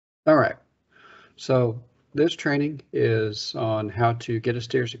All right, so this training is on how to get a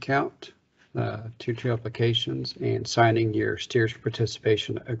STEERS account, Tier 2 applications, and signing your STEERS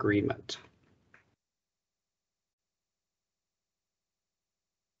participation agreement.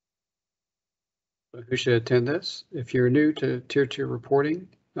 Who should attend this? If you're new to Tier 2 reporting,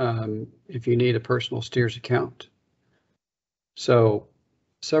 if you need a personal STEERS account. So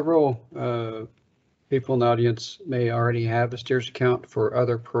several people in the audience may already have a STEERS account for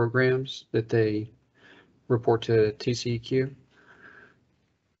other programs that they report to TCEQ.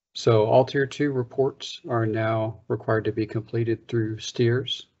 So all Tier 2 reports are now required to be completed through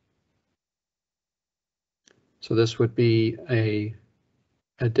STEERS. So this would be a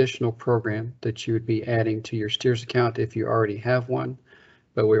additional program that you would be adding to your STEERS account if you already have one,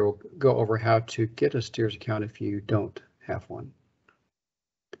 but we will go over how to get a STEERS account if you don't have one.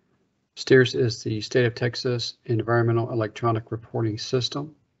 STEERS is the State of Texas Environmental Electronic Reporting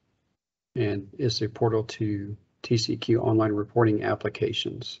System and is a portal to TCEQ online reporting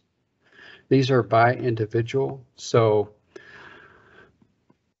applications. These are by individual, so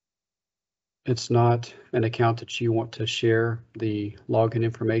it's not an account that you want to share the login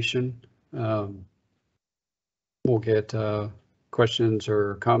information. We'll get questions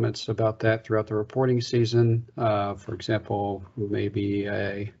or comments about that throughout the reporting season. For example, maybe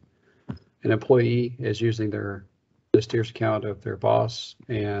an employee is using the STEERS account of their boss,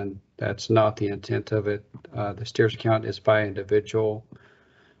 and that's not the intent of it. The STEERS account is by individual.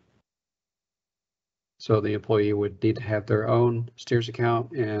 So the employee would need to have their own STEERS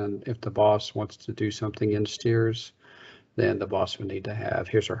account, and if the boss wants to do something in STEERS, then the boss would need to have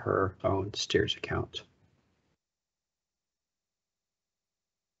his or her own STEERS account.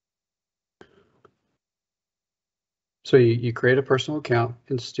 So you create a personal account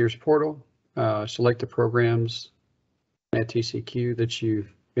in the STEERS portal, select the programs at TCEQ that you're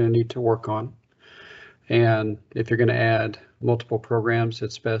going to need to work on. And if you're going to add multiple programs,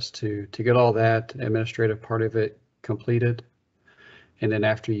 it's best to get all that administrative part of it completed. And then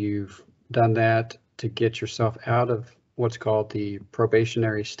after you've done that, to get yourself out of what's called the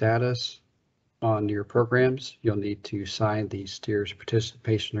probationary status on your programs, you'll need to sign the STEERS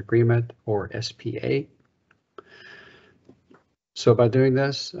Participation Agreement, or SPA. So by doing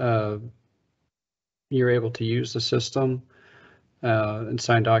this, you're able to use the system and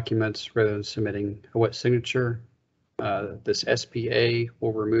sign documents rather than submitting a wet signature. This SPA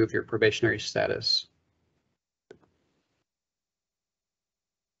will remove your probationary status.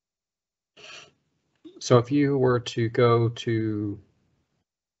 So if you were to go to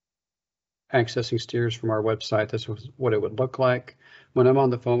accessing STEERS from our website, this was what it would look like. When I'm on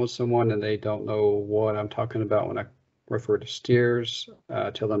the phone with someone and they don't know what I'm talking about when I refer to STEERS,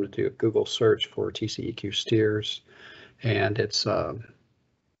 tell them to do a Google search for TCEQ STEERS, and it's the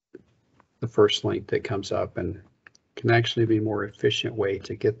first link that comes up, and can actually be a more efficient way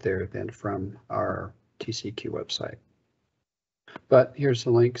to get there than from our TCEQ website. But here's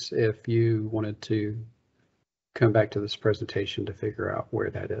the links if you wanted to come back to this presentation to figure out where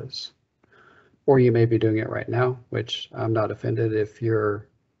that is. Or you may be doing it right now, which I'm not offended if you're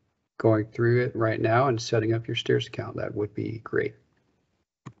going through it right now and setting up your STEERS account. That would be great.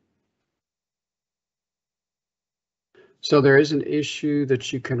 So there is an issue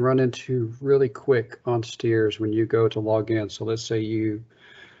that you can run into really quick on STEERS when you go to log in. So let's say you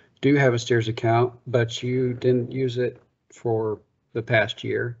do have a STEERS account, but you didn't use it for the past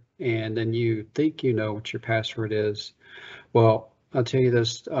year, and then you think you know what your password is. Well, I'll tell you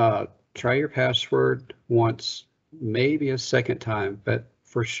this, try your password once, maybe a second time, but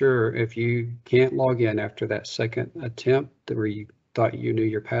for sure, if you can't log in after that second attempt where you thought you knew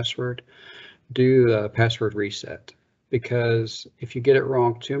your password, do a password reset. Because if you get it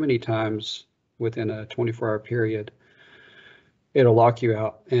wrong too many times within a 24-hour period, it'll lock you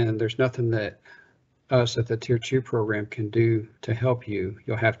out, and there's nothing that us at the Tier 2 program can do to help you.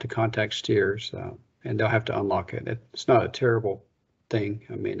 You'll have to contact STEERS, and they'll have to unlock it. It's not a terrible thing.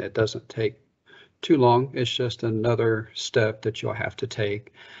 I mean, it doesn't take too long. It's just another step that you'll have to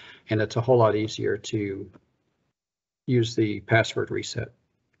take, and it's a whole lot easier to use the password reset.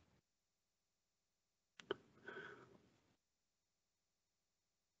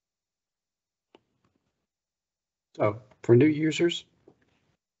 So for new users,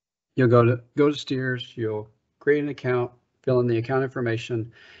 you'll go to STEERS, you'll create an account, fill in the account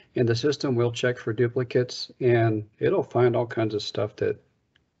information, and the system will check for duplicates, and it'll find all kinds of stuff that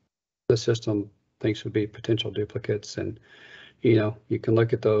the system thinks would be potential duplicates. And you can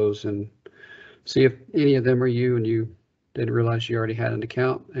look at those and see if any of them are you and you didn't realize you already had an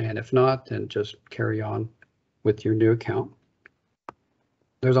account, and if not, then just carry on with your new account.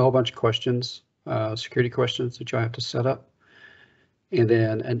 There's a whole bunch of questions, security questions that you'll have to set up. And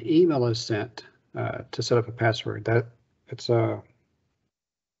then an email is sent to set up a password.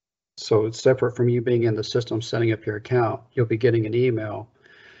 So it's separate from you being in the system setting up your account. You'll be getting an email,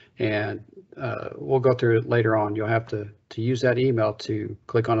 and we'll go through it later on. You'll have to use that email to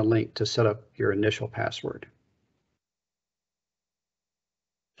click on a link to set up your initial password.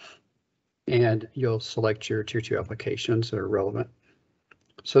 And you'll select your Tier 2 applications that are relevant.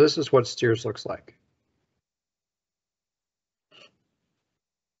 So this is what STEERS looks like.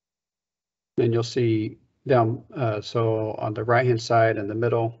 And you'll see down, so on the right-hand side in the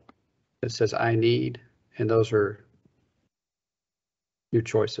middle, it says I need, and those are your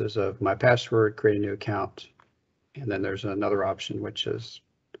choices of my password, create a new account. And then there's another option, which is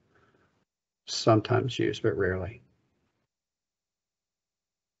sometimes used, but rarely.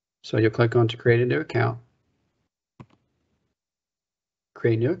 So you'll click on to create a new account,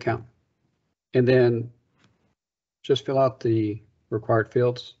 create a new account, and then just fill out the required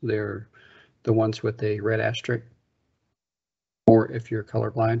fields. They're the ones with a red asterisk, or if you're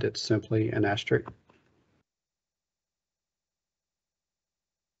colorblind, it's simply an asterisk.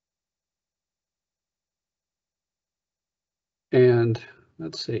 And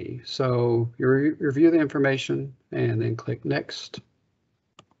let's see, so you review the information and then click next.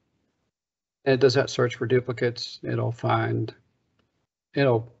 And it does that search for duplicates. It'll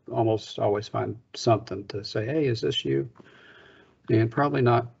almost always find something to say, hey, is this you? And probably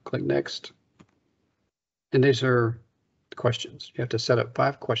not. Click next. And these are questions. You have to set up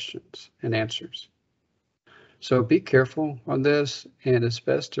 5 questions and answers. So be careful on this, and it's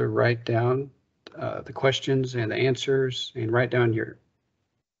best to write down the questions and the answers, and write down your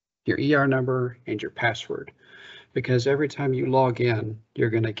ER number and your password, because every time you log in, you're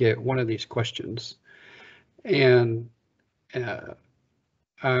going to get one of these questions. And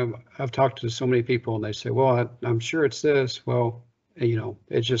I've talked to so many people, and they say, well, I'm sure it's this. Well, you know,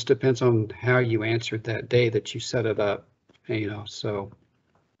 it just depends on how you answered that day that you set it up. You know, so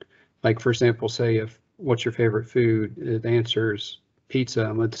like, for example, say if what's your favorite food, the answer is pizza.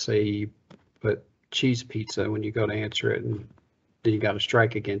 I'm going to say you put cheese pizza when you go to answer it, and then you got a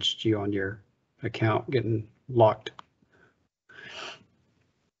strike against you on your account getting locked.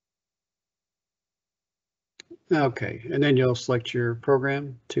 Okay, and then you'll select your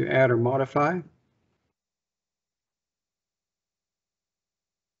program to add or modify.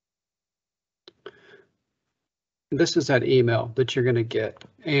 This is that email that you're going to get,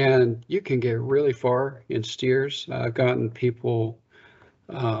 and you can get really far in STEERS. I've gotten people,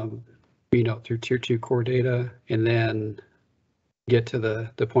 you know, through Tier 2 core data, and then get to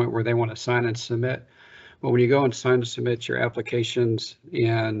the point where they want to sign and submit. But when you go and sign and submit your applications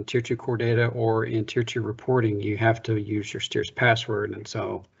in Tier 2 core data or in Tier 2 reporting, you have to use your STEERS password. And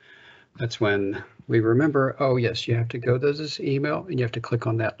so that's when we remember, oh yes, you have to go to this email and you have to click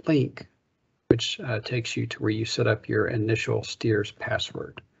on that link, which takes you to where you set up your initial STEERS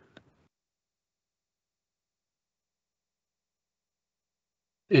password.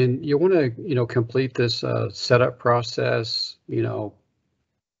 And you want to, you know, complete this setup process, you know,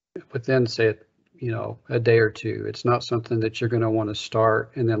 within, say, you know, a day or two. It's not something that you're going to want to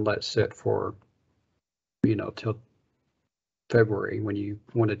start and then let sit for, you know, till February when you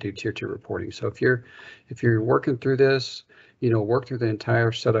want to do Tier 2 reporting. So if you're working through this, you know, work through the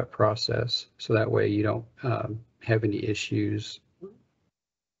entire setup process, so that way you don't have any issues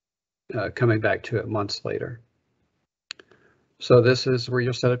coming back to it months later. So this is where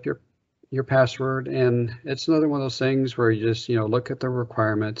you'll set up your password, and it's another one of those things where you just, you know, look at the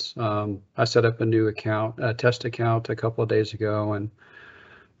requirements. I set up a new account, a test account, a couple of days ago, and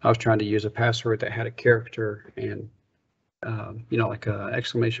I was trying to use a password that had a character and you know, like a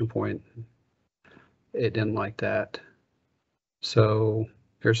exclamation point. It didn't like that. So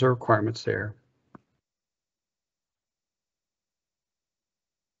there's the requirements there.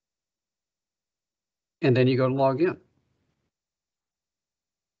 And then you go to log in.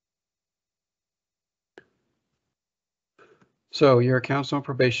 So your account's on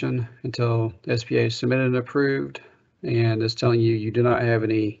probation until SPA is submitted and approved, and it's telling you you do not have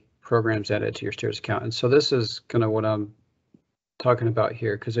any programs added to your STEERS account. And so this is kind of what I'm talking about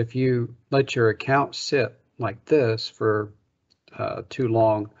here, because if you let your account sit like this for too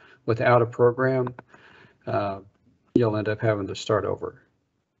long without a program, you'll end up having to start over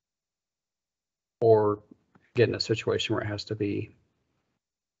or get in a situation where it has to be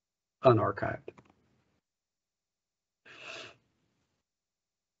unarchived.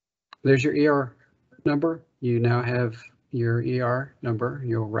 There's your ER number. You now have your ER number.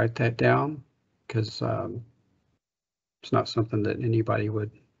 You'll write that down, because it's not something that anybody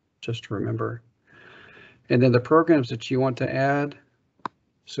would just to remember. And then the programs that you want to add,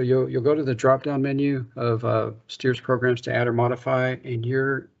 so you'll go to the drop-down menu of STEERS programs to add or modify, and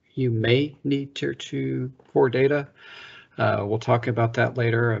you may need Tier 2 core data. We'll talk about that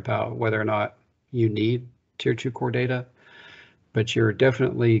later, about whether or not you need Tier 2 core data, but you're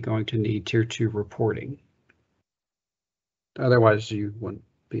definitely going to need Tier 2 reporting. Otherwise, you wouldn't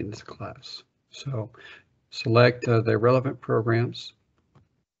be in this class. So select the relevant programs.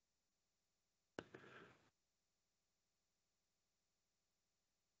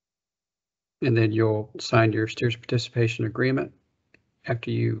 And then you'll sign your STEERS participation agreement after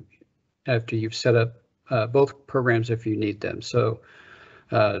you've set up both programs if you need them. So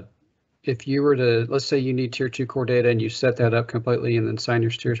if you were to, let's say you need Tier 2 core data and you set that up completely and then sign your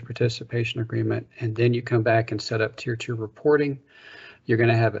STEERS participation agreement, and then you come back and set up Tier 2 reporting, you're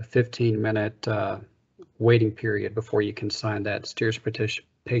going to have a 15-minute waiting period before you can sign that STEERS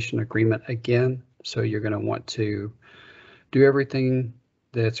participation agreement again. So you're going to want to do everything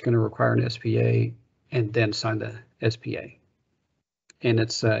that's going to require an SPA and then sign the SPA. And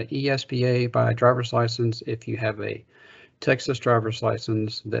it's eSPA by driver's license if you have a Texas driver's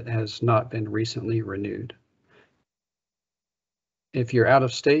license that has not been recently renewed. If you're out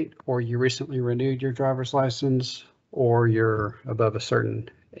of state or you recently renewed your driver's license or you're above a certain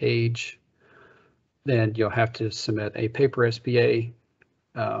age, then you'll have to submit a paper SPA.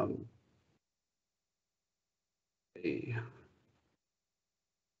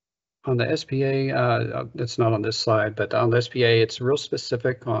 On the SPA, it's not on this slide, but on the SPA, it's real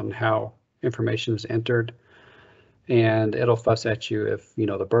specific on how information is entered, and it'll fuss at you if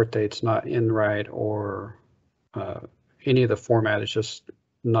the birth date's not in right or any of the format is just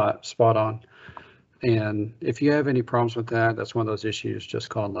not spot on. And if you have any problems with that, that's one of those issues. Just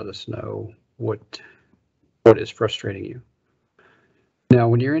call and let us know what is frustrating you. Now,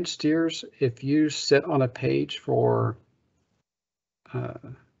 when you're in STEERS, if you sit on a page for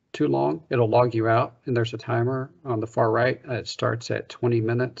too long, it'll log you out, and there's a timer on the far right. It starts at 20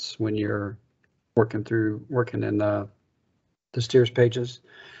 minutes when you're working in the STEERS pages,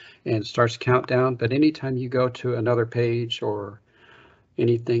 and starts countdown. But anytime you go to another page or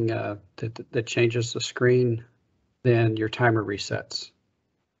anything that changes the screen, then your timer resets.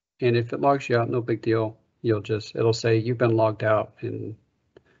 And if it logs you out, no big deal. It'll say you've been logged out and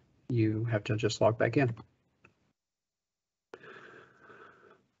you have to just log back in.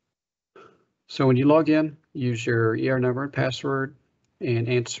 So when you log in, use your ER number and password and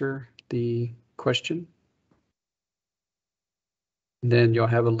answer the question. Then you'll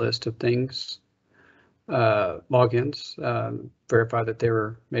have a list of things, logins, verify that they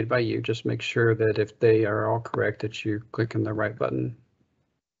were made by you. Just make sure that if they are all correct, that you click on the right button.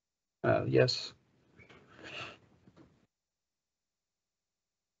 Yes.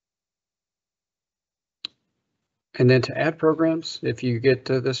 And then to add programs, if you get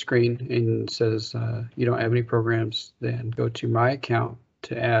to the screen and it says you don't have any programs, then go to My Account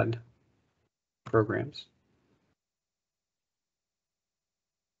to add programs.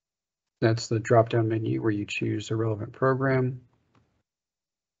 That's the drop-down menu where you choose a relevant program.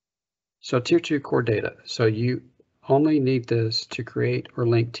 So Tier 2 core data. So you only need this to create or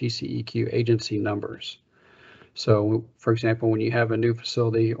link TCEQ agency numbers. So for example, when you have a new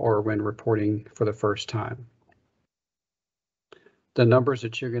facility or when reporting for the first time. The numbers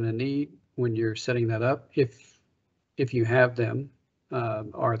that you're going to need when you're setting that up, if you have them,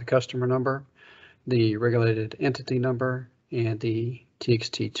 are the customer number, the regulated entity number, and the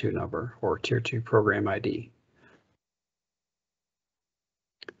TXT2 number or Tier 2 program ID.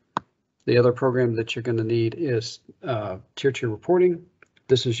 The other program that you're going to need is Tier 2 reporting.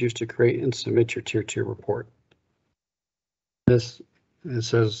 This is used to create and submit your Tier 2 report. It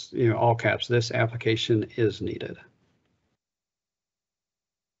says, all caps, this application is needed.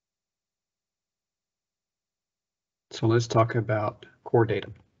 So let's talk about core data.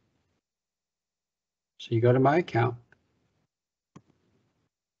 So you go to My Account.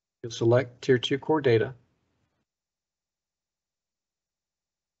 You'll select Tier 2 core data.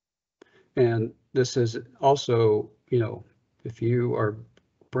 And this is also, if you are a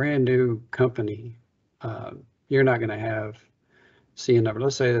brand new company, you're not going to have CN number.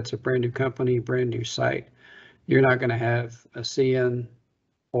 Let's say that's a brand new company, brand new site. You're not going to have a CN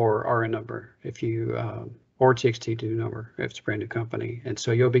or RN number if you or TXT2 number if it's a brand new company. And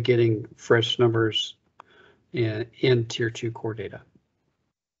so you'll be getting fresh numbers in Tier 2 core data.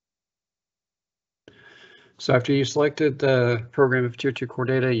 So after you selected the program of Tier 2 core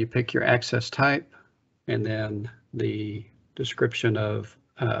data, you pick your access type and then the description of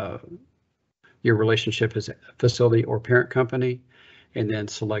your relationship as a facility or parent company. and then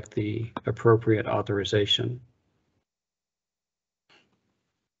select the appropriate authorization.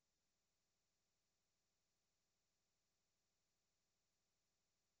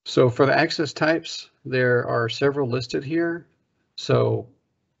 So for the access types, there are several listed here. So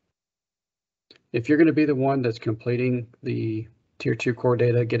if you're going to be the one that's completing the Tier 2 core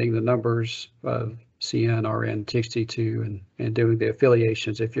data, getting the numbers of CN, RN, TXT2, and doing the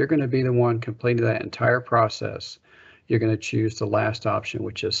affiliations, if you're going to be the one completing that entire process, you're going to choose the last option,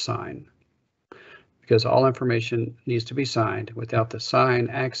 which is sign. Because all information needs to be signed. Without the sign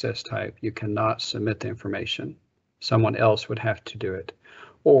access type, you cannot submit the information. Someone else would have to do it.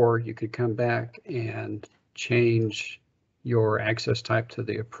 Or you could come back and change your access type to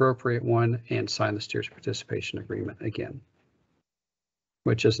the appropriate one and sign the STEERS participation agreement again,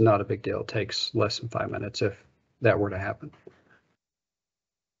 which is not a big deal. It takes less than 5 minutes if that were to happen.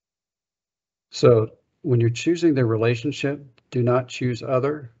 So when you're choosing the relationship, do not choose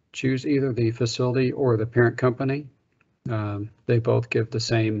other. Choose either the facility or the parent company. They both give the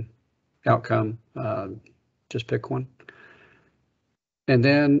same outcome. Just pick one. And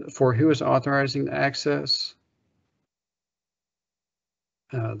then for who is authorizing the access,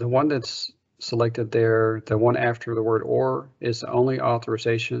 the one that's selected there, the one after the word or, is the only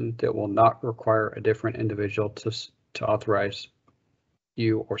authorization that will not require a different individual to authorize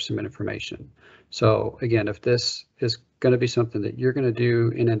you or submit information. So again, if this is going to be something that you're going to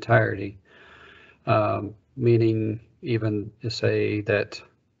do in entirety, meaning even to say that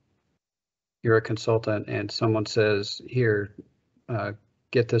you're a consultant and someone says, here,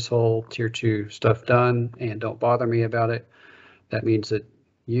 get this whole Tier 2 stuff done and don't bother me about it, that means that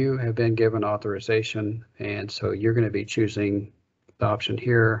you have been given authorization, and so you're going to be choosing the option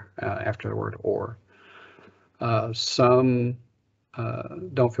here after the word or. Some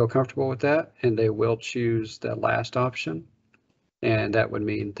don't feel comfortable with that, and they will choose that last option. And that would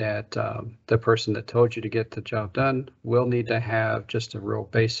mean that the person that told you to get the job done will need to have just a real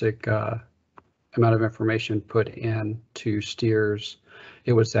basic amount of information put in to STEERS.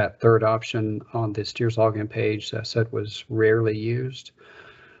 It was that third option on the STEERS login page that said was rarely used.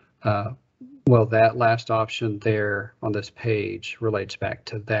 Well, that last option there on this page relates back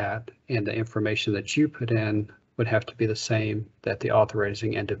to that, and the information that you put in would have to be the same that the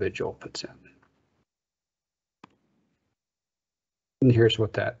authorizing individual puts in. And here's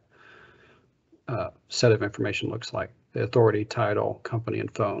what that set of information looks like: the authority, title, company,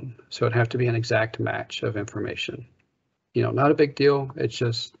 and phone. So it'd have to be an exact match of information. You know, not a big deal. It's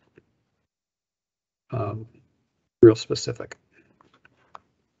just real specific.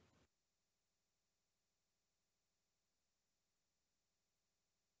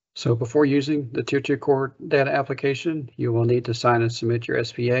 So before using the Tier 2 core data application, you will need to sign and submit your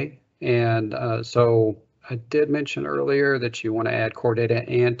SPA. And so I did mention earlier that you want to add core data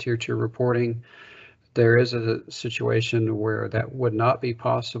and Tier 2 reporting. There is a situation where that would not be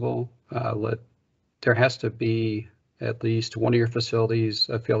possible. There has to be at least one of your facilities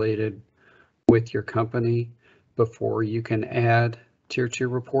affiliated with your company before you can add Tier 2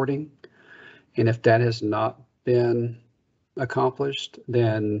 reporting. And if that has not been accomplished,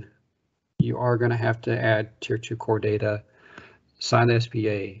 then you are going to have to add Tier 2 core data, sign the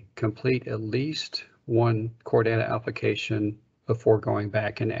SPA, complete at least one core data application before going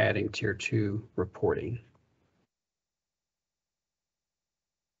back and adding Tier 2 reporting.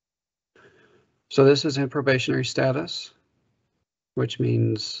 So this is in probationary status, which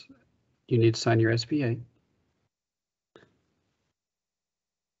means you need to sign your SPA.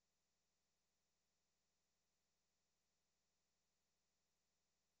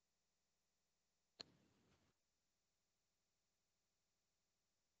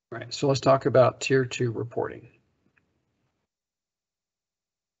 All right, so let's talk about Tier 2 reporting.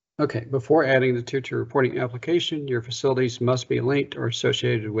 Okay, before adding the Tier 2 reporting application, your facilities must be linked or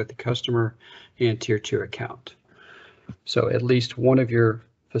associated with the customer and Tier 2 account. So at least one of your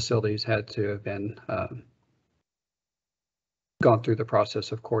facilities had to have been gone through the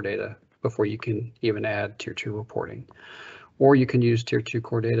process of core data before you can even add Tier 2 reporting. Or you can use Tier 2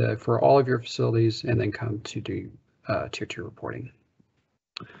 core data for all of your facilities and then come to do Tier 2 reporting.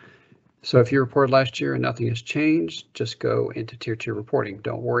 So if you reported last year and nothing has changed, just go into Tier 2 reporting.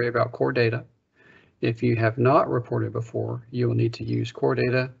 Don't worry about core data. If you have not reported before, you will need to use core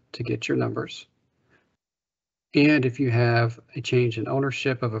data to get your numbers. And if you have a change in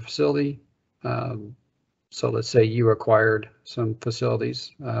ownership of a facility, so let's say you acquired some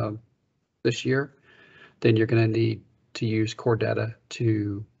facilities this year, then you're going to need to use core data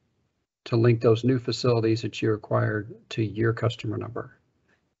to link those new facilities that you acquired to your customer number.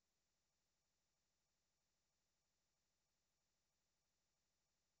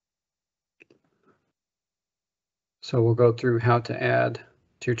 So we'll go through how to add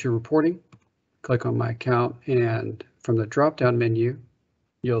Tier 2 reporting. Click on My Account, and from the drop-down menu,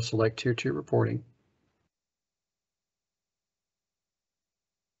 you'll select Tier 2 reporting.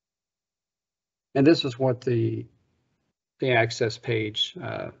 And this is what the access page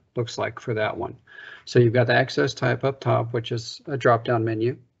looks like for that one. So you've got the access type up top, which is a drop-down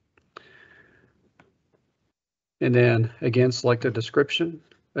menu. And then again, select a description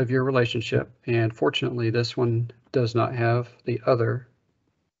of your relationship. And fortunately, this one does not have the other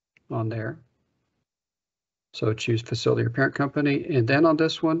on there. So choose facility or parent company. And then on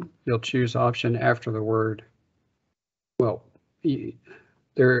this one, you'll choose option after the word, well,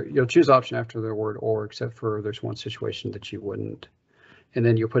 you'll choose option after the word or, except for there's one situation that you wouldn't. And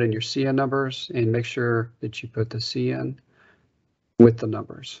then you'll put in your CN numbers and make sure that you put the CN with the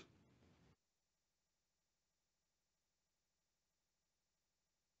numbers.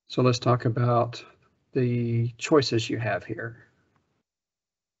 So let's talk about the choices you have here.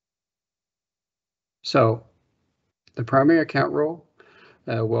 So the primary account role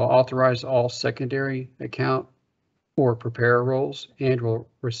will authorize all secondary account or preparer roles and will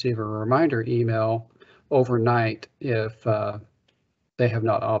receive a reminder email overnight if they have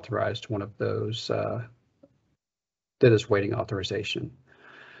not authorized one of those that is waiting authorization.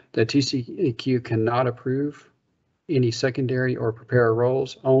 The TCEQ cannot approve any secondary or preparer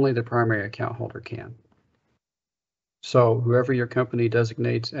roles, only the primary account holder can. So whoever your company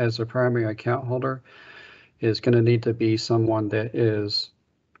designates as a primary account holder is going to need to be someone that is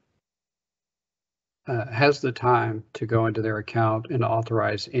has the time to go into their account and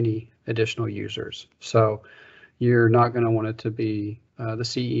authorize any additional users. So you're not going to want it to be the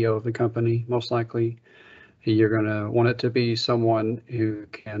CEO of the company, most likely. You're going to want it to be someone who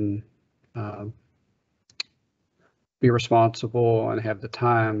can be responsible and have the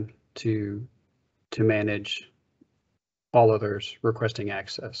time to manage all others requesting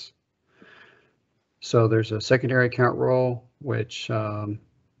access. So there's a secondary account role, which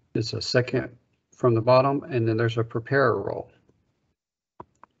is a second from the bottom, and then there's a preparer role.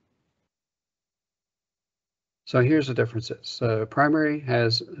 So here's the differences. Primary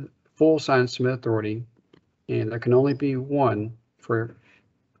has full sign and submit authority, and there can only be one for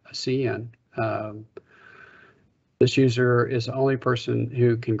a CN. This user is the only person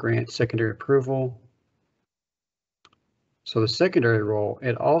who can grant secondary approval. So the secondary role,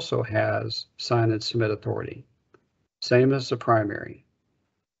 it also has sign and submit authority, same as the primary,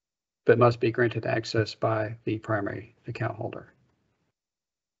 but must be granted access by the primary account holder.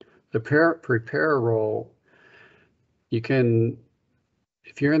 The preparer role, you can,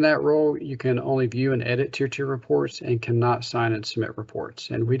 if you're in that role, you can only view and edit Tier 2 reports and cannot sign and submit reports.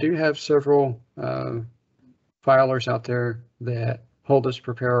 And we do have several filers out there that hold this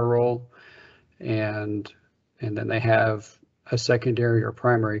preparer role, and then they have a secondary or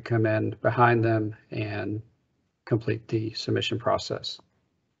primary come in behind them and complete the submission process.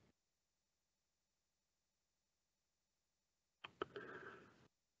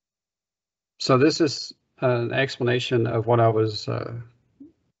 So this is an explanation of what I was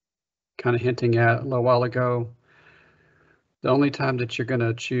kind of hinting at a little while ago. The only time that you're going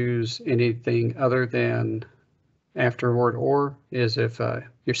to choose anything other than afterward or is if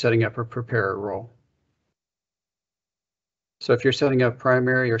you're setting up a preparer role. So if you're setting up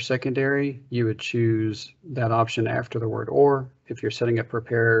primary or secondary, you would choose that option after the word or. If you're setting up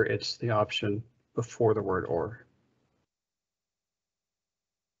preparer, it's the option before the word or.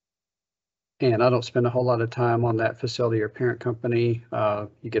 And I don't spend a whole lot of time on that facility or parent company.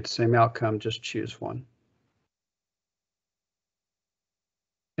 You get the same outcome, just choose one.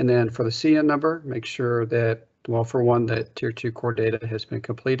 And then for the CN number, make sure that, well, for one, that Tier 2 core data has been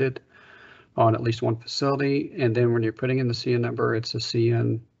completed on at least one facility. And then when you're putting in the CN number, it's a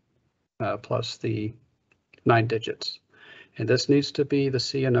CN plus the 9 digits. And this needs to be the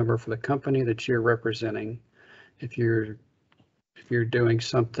CN number for the company that you're representing. If you're doing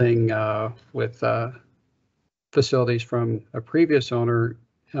something with facilities from a previous owner,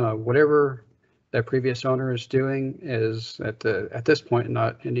 whatever that previous owner is doing is at this point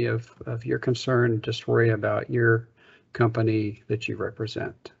not any of your concern. Just worry about your company that you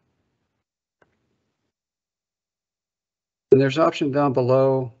represent. And there's an option down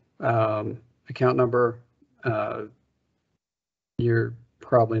below, account number. You're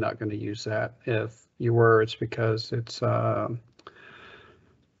probably not going to use that. If you were, it's because it's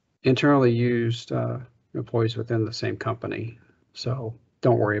internally used employees within the same company. So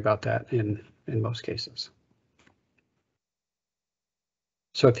don't worry about that in most cases.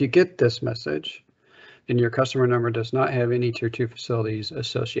 So if you get this message, and your customer number does not have any Tier 2 facilities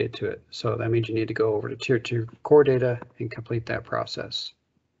associated to it. So that means you need to go over to Tier 2 core data and complete that process.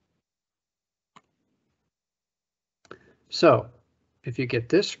 So if you get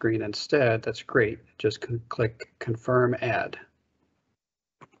this screen instead, that's great. Just click Confirm Add.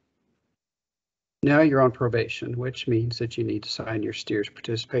 Now you're on probation, which means that you need to sign your STEERS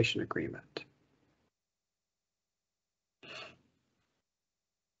participation agreement.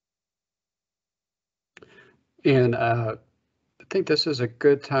 And I think this is a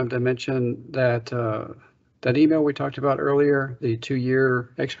good time to mention that that email we talked about earlier, the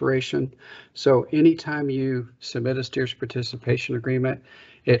 2-year expiration. So anytime you submit a STEERS participation agreement,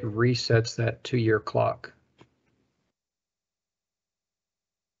 it resets that 2-year clock.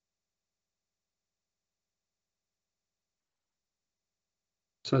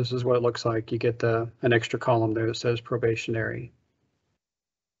 So this is what it looks like. You get an extra column there that says probationary.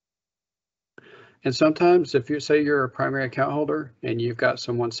 And sometimes if you say you're a primary account holder and you've got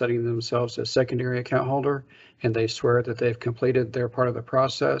someone setting themselves as secondary account holder and they swear that they've completed their part of the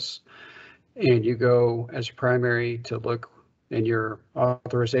process, and you go as a primary to look in your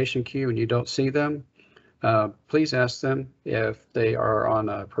authorization queue and you don't see them, please ask them if they are on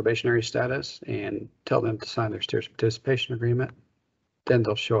a probationary status and tell them to sign their STEERS participation agreement. Then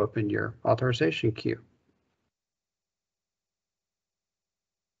they'll show up in your authorization queue.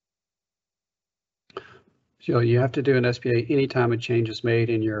 So you have to do an SPA anytime a change is made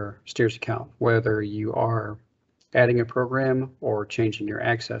in your STEERS account, whether you are adding a program or changing your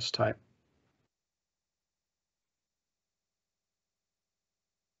access type.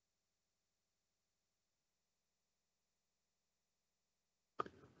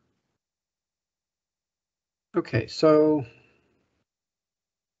 Okay, so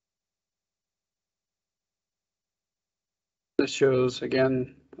this shows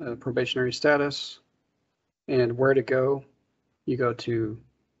again probationary status and where to go. You go to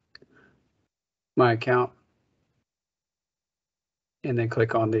My Account and then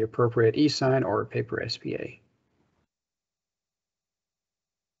click on the appropriate e-sign or paper SPA.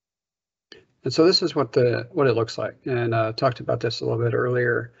 And so this is what it looks like. And I talked about this a little bit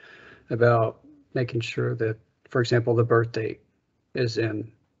earlier about making sure that, for example, the birth date is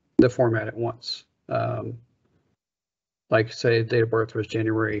in the format at once. Like say date of birth was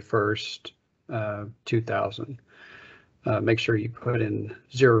January 1st, 2000. Make sure you put in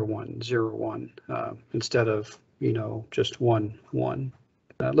 0101 instead of, just 11.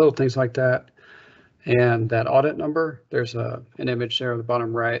 Little things like that. And that audit number, there's an image there at the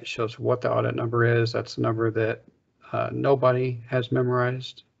bottom right, shows what the audit number is. That's the number that nobody has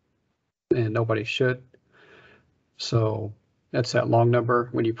memorized and nobody should. So that's that long number.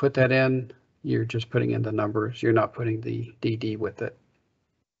 When you put that in, you're just putting in the numbers. You're not putting the DD with it.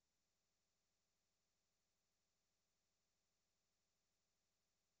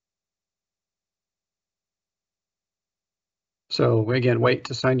 So again, wait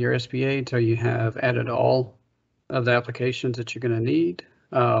to sign your SPA until you have added all of the applications that you're going to need.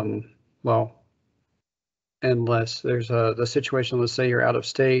 Well, unless there's the situation, let's say you're out of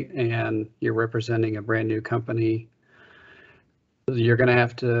state and you're representing a brand new company, you're going to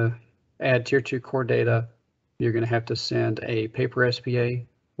have to add Tier 2 core data. You're going to have to send a paper SPA,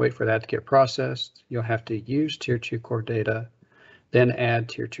 wait for that to get processed. You'll have to use Tier 2 core data, then add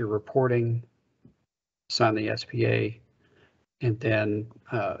Tier 2 reporting, sign the SPA, and then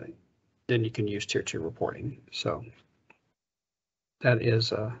you can use Tier 2 reporting. So that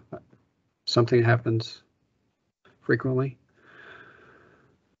is something that happens frequently.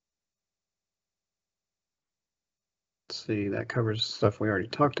 Let's see, that covers stuff we already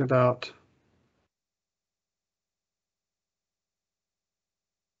talked about.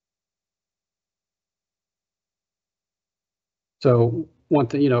 So one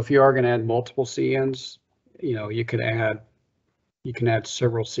thing, if you are going to add multiple CNs, you can add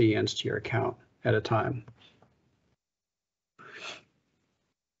several CNs to your account at a time.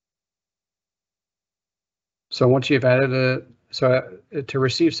 So once you've added to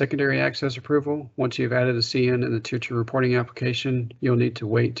receive secondary access approval, once you've added a CN in the Tier 2 reporting application, you'll need to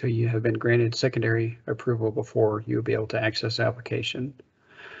wait till you have been granted secondary approval before you'll be able to access the application.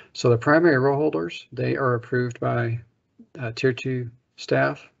 So the primary role holders, they are approved by Tier 2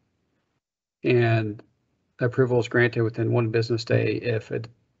 staff, and approval is granted within 1 business day if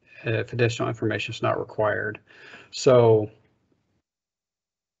additional information is not required. So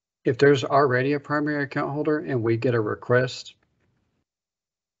if there's already a primary account holder and we get a request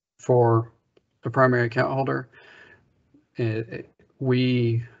for a primary account holder, as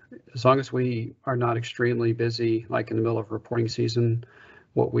long as we are not extremely busy, like in the middle of reporting season,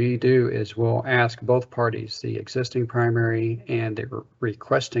 What we do is we'll ask both parties, the existing primary and the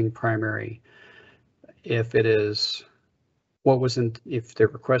requesting primary, if it is if the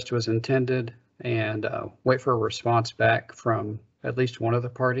request was intended, and wait for a response back from at least one of the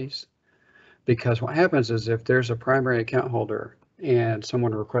parties. Because what happens is if there's a primary account holder and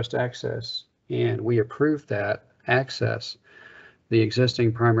someone requests access and we approve that access, the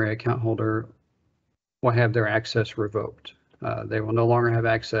existing primary account holder will have their access revoked. They will no longer have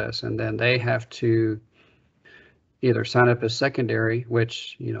access, and then they have to either sign up as secondary,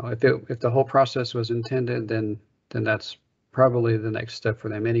 which, if the whole process was intended, then that's probably the next step for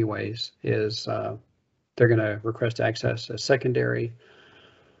them anyways, is they're going to request access as secondary.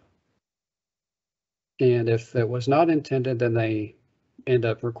 And if it was not intended, then they end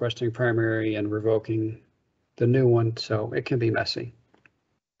up requesting primary and revoking the new one. So it can be messy.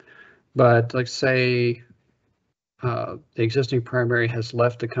 But let's say the existing primary has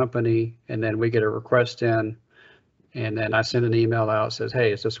left the company, and then we get a request in, and then I send an email out that says,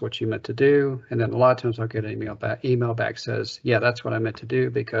 hey, is this what you meant to do? And then a lot of times I'll get an email back says, yeah, that's what I meant to do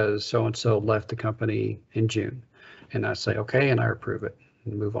because so-and-so left the company in June. And I say, okay, and I approve it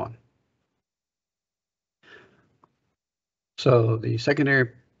and move on. So the secondary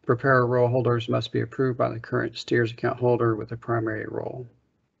preparer role holders must be approved by the current STEERS account holder with a primary role.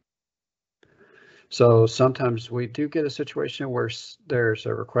 So sometimes we do get a situation where there's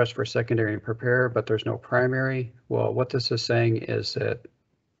a request for secondary and preparer, but there's no primary. Well, what this is saying is that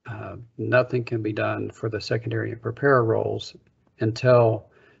nothing can be done for the secondary and preparer roles until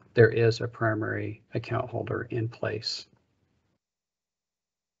there is a primary account holder in place.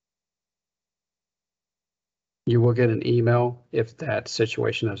 You will get an email if that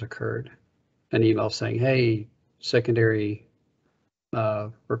situation has occurred. An email saying, hey, secondary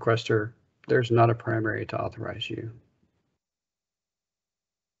requester, there's not a primary to authorize you.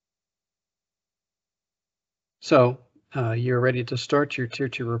 So you're ready to start your Tier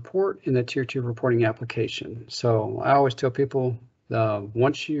 2 report in the Tier 2 reporting application. So I always tell people,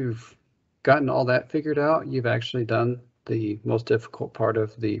 once you've gotten all that figured out, you've actually done the most difficult part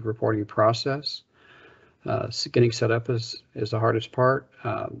of the reporting process. Getting set up is the hardest part.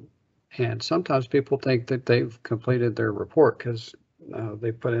 And sometimes people think that they've completed their report because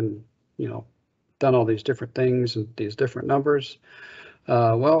they put in, done all these different things and these different numbers.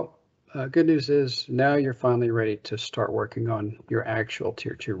 Good news is now you're finally ready to start working on your actual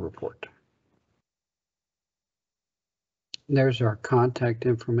Tier 2 report. There's our contact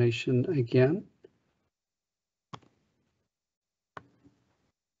information again.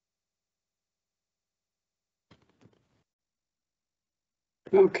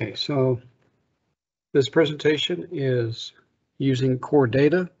 Okay, so this presentation is using core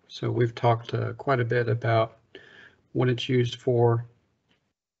data. So we've talked quite a bit about what it's used for.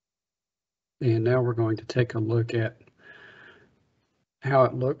 And now we're going to take a look at how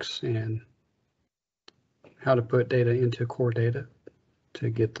it looks and how to put data into core data to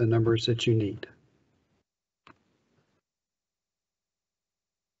get the numbers that you need.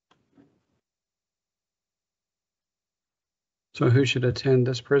 So who should attend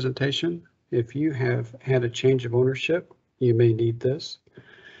this presentation? If you have had a change of ownership, you may need this.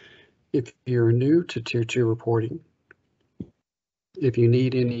 If you're new to Tier 2 reporting, if you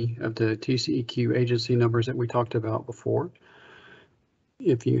need any of the TCEQ agency numbers that we talked about before,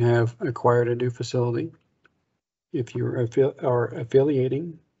 if you have acquired a new facility, if you are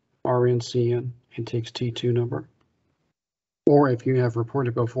affiliating RNCN and takes T2 number, or if you have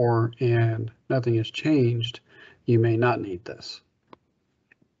reported before and nothing has changed, you may not need this.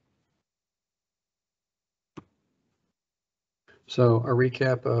 So a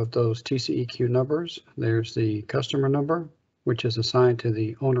recap of those TCEQ numbers, there's the customer number, which is assigned to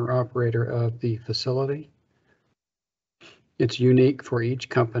the owner-operator of the facility. It's unique for each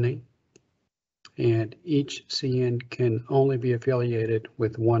company, and each CN can only be affiliated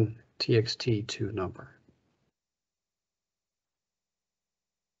with one TXT2 number.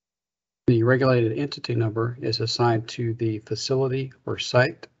 The regulated entity number is assigned to the facility or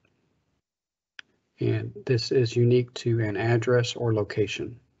site, and this is unique to an address or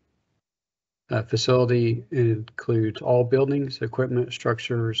location. Facility includes all buildings, equipment,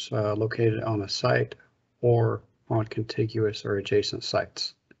 structures located on a site or on contiguous or adjacent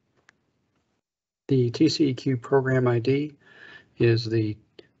sites. The TCEQ program ID is the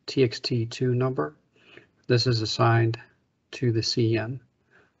TXT2 number. This is assigned to the CN.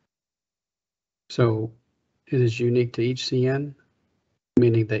 So it is unique to each CN,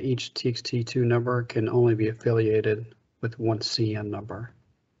 meaning that each TXT2 number can only be affiliated with one CN number.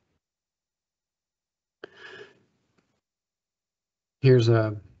 Here's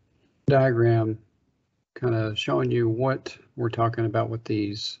a diagram kind of showing you what we're talking about with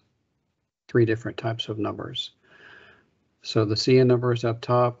these three different types of numbers. So the CN number is up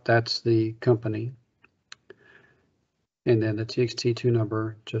top, that's the company. And then the TXT2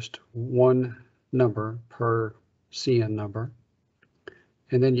 number, just one number per CN number.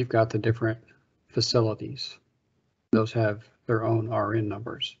 And then you've got the different facilities. Those have their own RN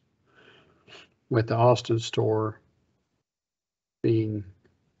numbers, with the Austin store being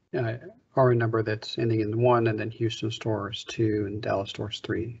RN number that's ending in 1, and then Houston store is 2, and Dallas store is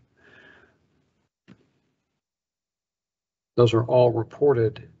 3. Those are all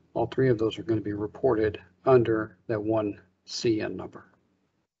reported. All three of those are going to be reported under that one CN number.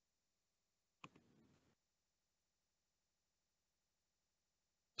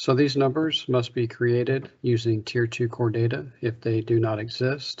 So these numbers must be created using Tier 2 core data if they do not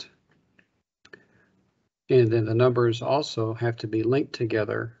exist. And then the numbers also have to be linked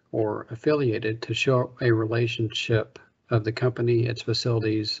together or affiliated to show a relationship of the company, its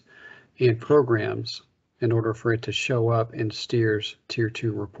facilities, and programs in order for it to show up in STEERS Tier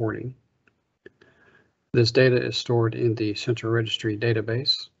 2 reporting. This data is stored in the Central Registry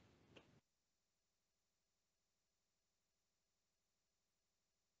database.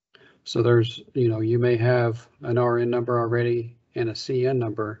 So there's, you may have an RN number already and a CN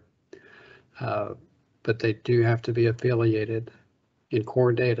number, but they do have to be affiliated in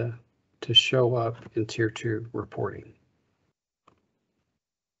core data to show up in Tier 2 reporting.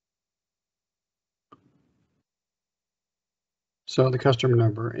 So the customer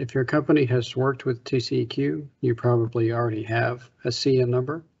number, if your company has worked with TCEQ, you probably already have a CN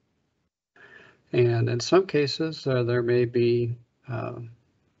number. And in some cases, there may be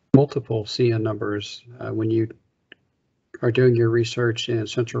multiple CN numbers. When you are doing your research in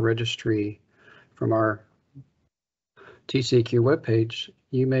Central Registry from our TCEQ webpage,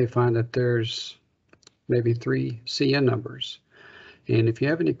 you may find that there's maybe 3 CN numbers. And if you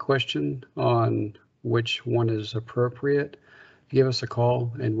have any question on which one is appropriate, give us a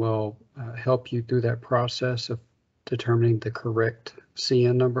call and we'll help you through that process of determining the correct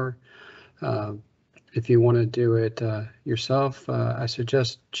CN number. If you want to do it yourself, I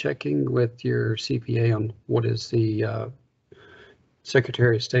suggest checking with your CPA on what is the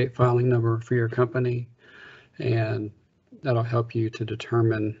Secretary of State filing number for your company, and that'll help you to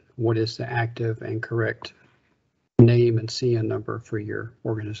determine what is the active and correct name and CN number for your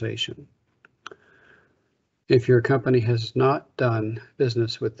organization. If your company has not done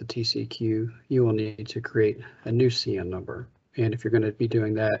business with the TCEQ, you will need to create a new CN number. And if you're going to be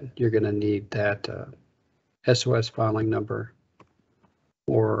doing that, you're going to need that SOS filing number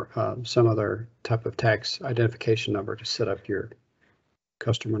or some other type of tax identification number to set up your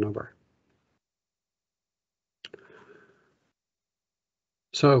customer number.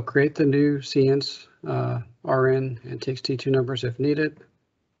 So create the new CNs, RN, and TXT2 numbers if needed.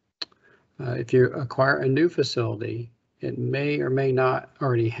 If you acquire a new facility, it may or may not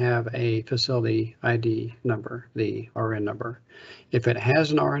already have a facility ID number, the RN number. If it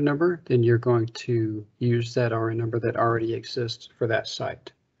has an RN number, then you're going to use that RN number that already exists for that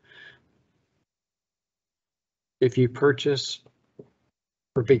site. If you purchase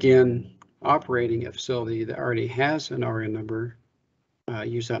or begin operating a facility that already has an RN number,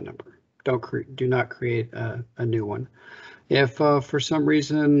 use that number. Do not create a new one. If for some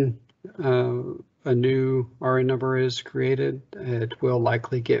reason a new RN number is created, it will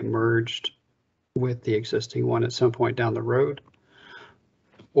likely get merged with the existing one at some point down the road.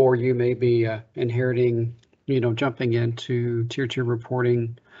 Or you may be inheriting, jumping into Tier 2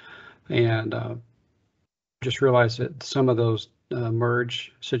 reporting and just realize that some of those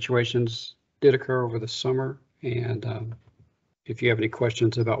merge situations did occur over the summer. And if you have any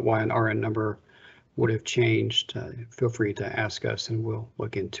questions about why an RN number would have changed, feel free to ask us and we'll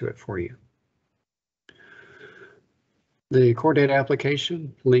look into it for you. The core data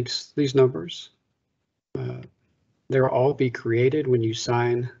application links these numbers. They'll all be created when you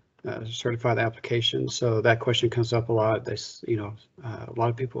sign certified application. So that question comes up a lot. A lot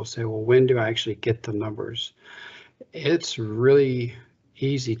of people say, well, when do I actually get the numbers? It's really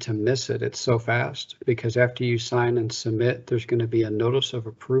easy to miss it. It's so fast because after you sign and submit, there's going to be a notice of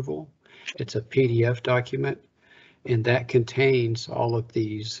approval. It's a PDF document, and that contains all of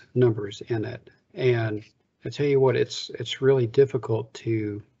these numbers in it. And I tell you what, it's really difficult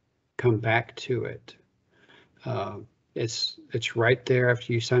to come back to it. It's right there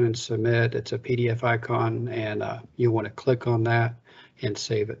after you sign and submit. It's a PDF icon, and you want to click on that and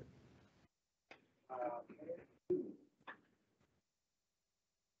save it.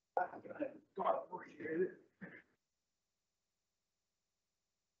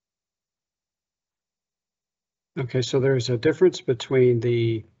 Okay, so there's a difference between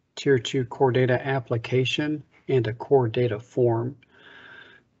the Tier 2 core data application and a core data form.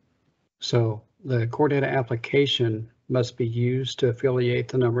 So the core data application must be used to affiliate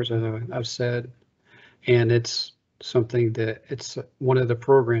the numbers, as I've said, and it's something that it's one of the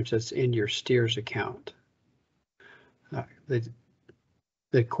programs that's in your STEERS account.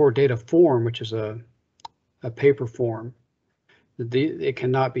 The core data form, which is a paper form, it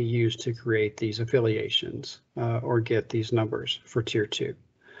cannot be used to create these affiliations or get these numbers for Tier 2.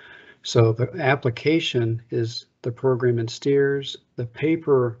 So the application is the program in STEERS. The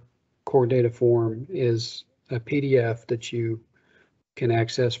paper core data form is a PDF that you can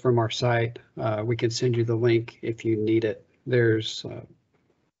access from our site. We can send you the link if you need it. There's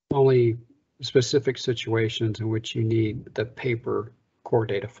only specific situations in which you need the paper core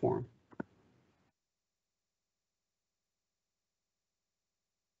data form.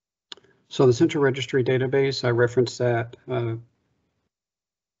 So the central registry database, I referenced that a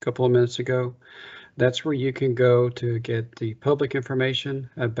couple of minutes ago. That's where you can go to get the public information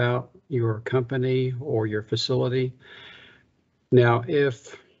about your company or your facility. Now,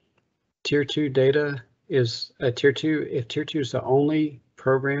 if Tier 2 data is a Tier 2, if Tier 2 is the only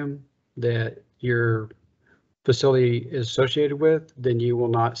program that your facility is associated with, then you will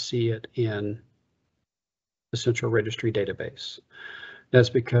not see it in the central registry database. That's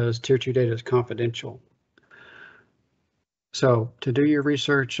because Tier 2 data is confidential. So to do your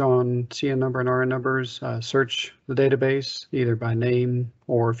research on CN number and RN numbers, search the database either by name,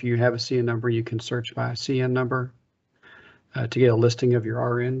 or if you have a CN number, you can search by CN number to get a listing of your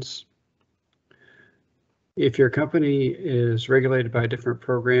RNs. If your company is regulated by a different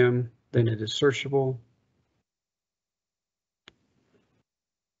program, then it is searchable.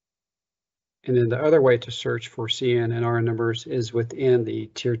 And then the other way to search for CN and RN numbers is within the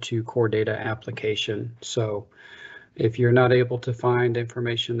Tier 2 core data application. So if you're not able to find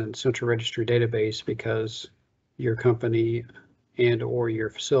information in the central registry database because your company and or your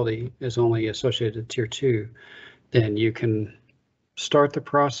facility is only associated with Tier 2, then you can start the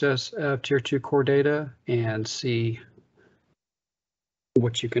process of Tier 2 core data and see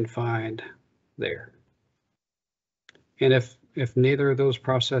what you can find there. And if neither of those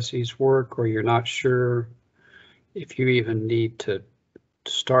processes work, or you're not sure if you even need to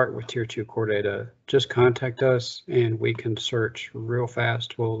start with Tier 2 core data, just contact us and we can search real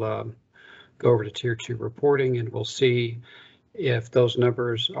fast. We'll go over to Tier 2 reporting and we'll see if those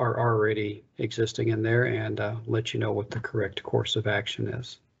numbers are already existing in there and let you know what the correct course of action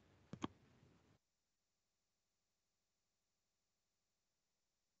is.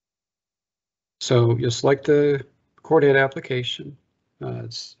 So you'll select the core data application.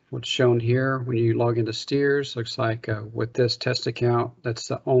 It's what's shown here when you log into STEERS. Looks like with this test account, that's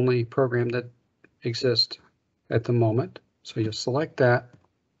the only program that exists at the moment. So you'll select that,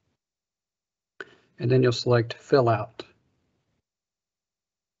 and then you'll select Fill Out.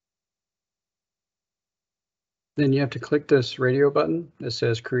 Then you have to click this radio button that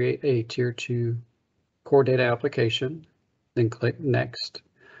says Create a Tier 2 core data application, then click Next.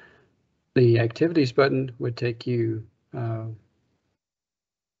 The Activities button would take you to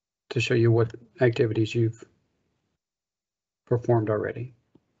show you what activities you've performed already.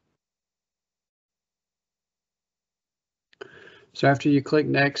 So after you click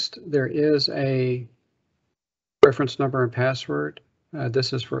Next, there is a reference number and password.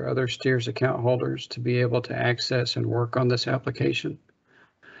 This is for other STEERS account holders to be able to access and work on this application.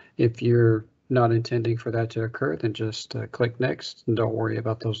 If you're not intending for that to occur, then just click Next and don't worry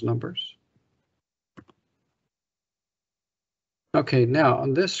about those numbers. Okay, now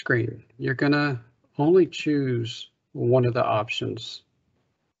on this screen, you're gonna only choose one of the options.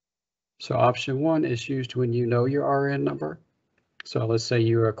 So option 1 is used when you know your RN number. So let's say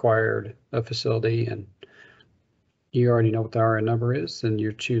you acquired a facility and you already know what the RN number is, and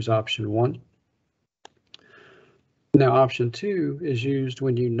you choose option 1. Now option 2 is used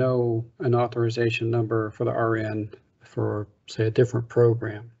when you know an authorization number for the RN for, say, a different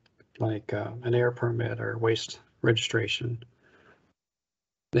program, like an air permit or waste registration.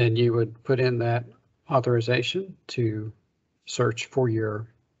 Then you would put in that authorization to search for your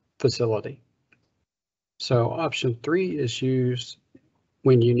facility. So option 3 is used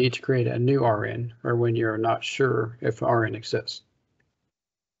when you need to create a new RN or when you're not sure if RN exists.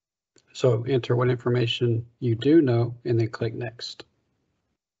 So enter what information you do know and then click Next.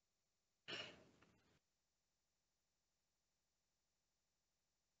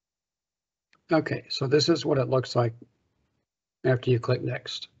 Okay, so this is what it looks like after you click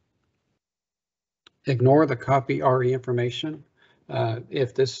Next. Ignore the copy RE information.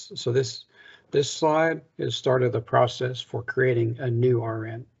 This this slide is start of the process for creating a new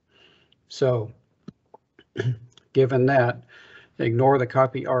RN. So given that, ignore the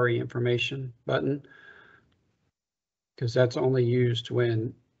copy RE information button, because that's only used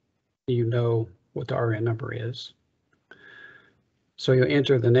when you know what the RN number is. So you'll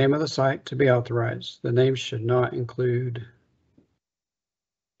enter the name of the site to be authorized. The name should not include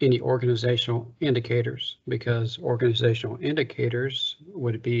any organizational indicators, because organizational indicators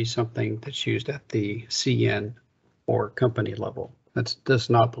would be something that's used at the CN or company level. That does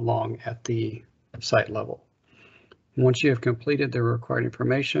not belong at the site level. Once you have completed the required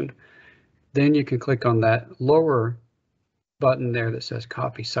information, then you can click on that lower button there that says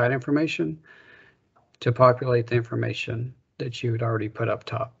copy site information to populate the information that you had already put up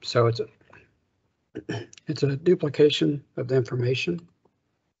top. So it's a duplication of the information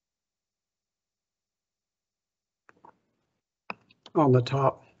on the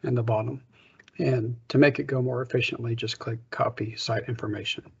top and the bottom. And to make it go more efficiently, just click copy site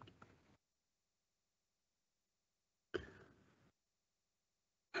information.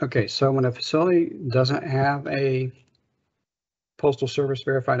 Okay, so when a facility doesn't have a Postal Service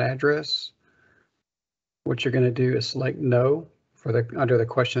verified address, what you're going to do is select no for under the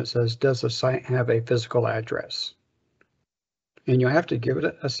question that says, does the site have a physical address? And you'll have to give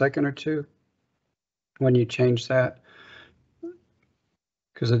it a second or two when you change that.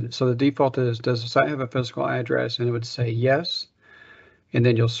 So the default is, does the site have a physical address? And it would say yes. And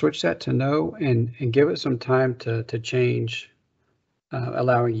then you'll switch that to no and give it some time to change,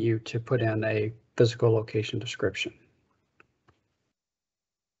 allowing you to put in a physical location description.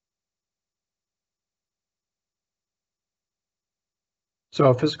 So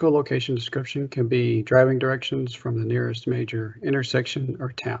a physical location description can be driving directions from the nearest major intersection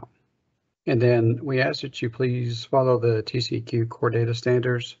or town. And then we ask that you please follow the TCEQ core data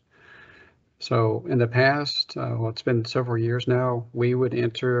standards. So in the past, well, it's been several years now, we would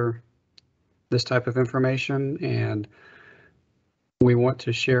enter this type of information, and we want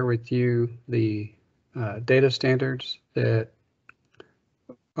to share with you the data standards that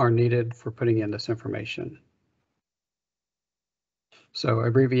are needed for putting in this information. So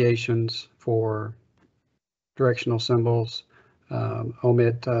abbreviations for directional symbols,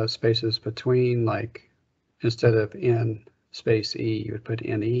 omit spaces between, like instead of N space E, you would put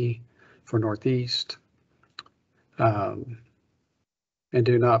NE for northeast, and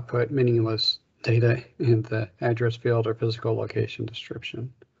do not put meaningless data in the address field or physical location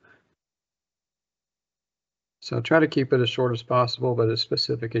description. So try to keep it as short as possible, but as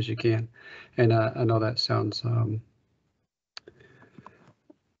specific as you can. And I know that sounds a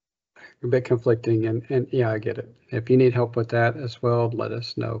bit conflicting, and yeah, I get it. If you need help with that as well, let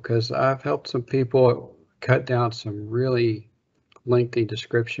us know, because I've helped some people cut down some really lengthy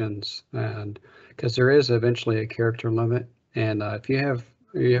descriptions, and because there is eventually a character limit. And if you're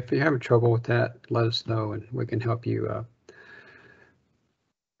having trouble with that, let us know and we can help you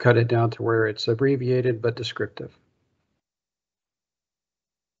cut it down to where it's abbreviated but descriptive.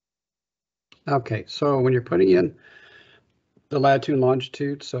 Okay, so when you're putting in the latitude and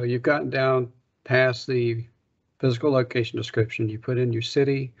longitude, so you've gotten down past the physical location description, you put in your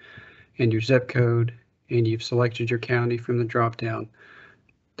city and your zip code, and you've selected your county from the drop down.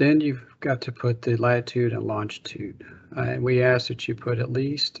 Then you've got to put the latitude and longitude. We ask that you put at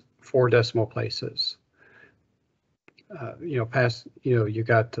least 4 decimal places. You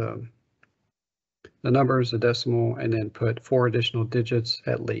got the numbers, the decimal, and then put 4 additional digits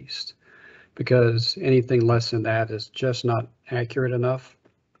at least, because anything less than that is just not accurate enough.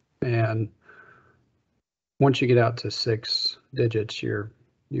 And once you get out to 6 digits, you're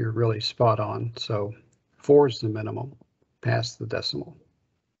really spot on. So 4 is the minimum past the decimal.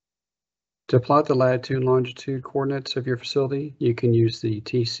 To plot the latitude and longitude coordinates of your facility, you can use the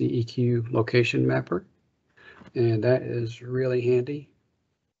TCEQ location mapper, and that is really handy.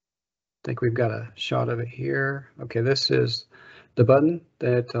 I think we've got a shot of it here. Okay, this is the button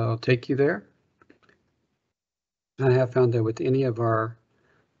that will take you there. I have found that with any of our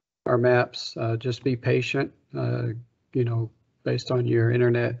maps, just be patient, based on your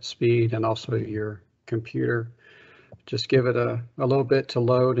internet speed and also your computer. Just give it a little bit to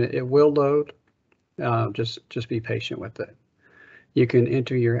load. It will load. Just be patient with it. You can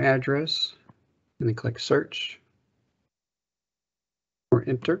enter your address and then click search or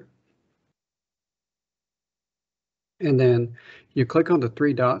enter. And then you click on the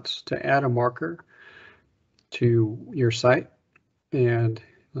 3 dots to add a marker to your site. And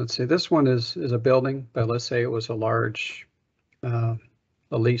let's say this one is a building, but let's say it was a large a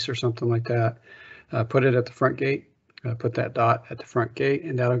lease or something like that. Put it at the front gate. put that dot at the front gate,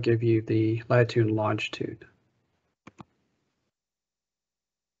 and that'll give you the latitude and longitude.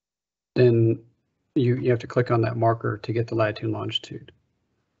 Then you have to click on that marker to get the latitude and longitude.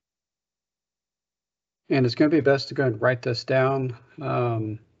 And it's going to be best to go ahead and write this down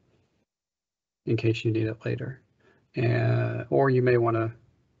in case you need it later. Or you may want to,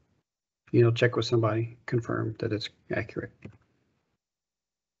 check with somebody, confirm that it's accurate.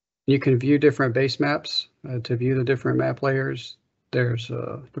 You can view different base maps. To view the different map layers, there's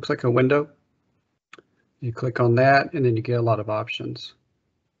looks like a window. You click on that, and then you get a lot of options.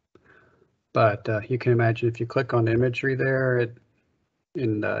 But you can imagine if you click on imagery there,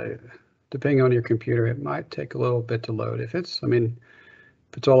 depending on your computer, it might take a little bit to load. If it's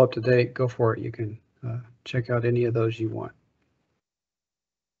all up to date, go for it. You can check out any of those you want.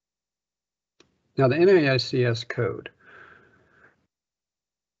 Now the NAICS code.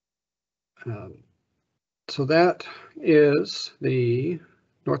 So that is the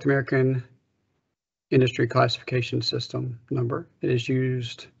North American Industry Classification System number. It is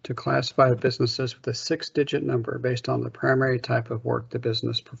used to classify businesses with a 6-digit number based on the primary type of work the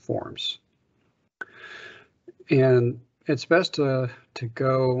business performs. And it's best to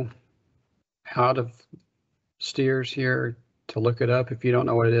go out of STEERS here to look it up if you don't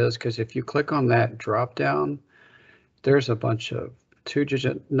know what it is, because if you click on that drop down, there's a bunch of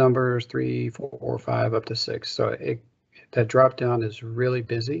 2-digit numbers, 3, 4, 5, up to 6. So that drop down is really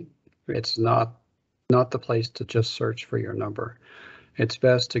busy. It's not the place to just search for your number. It's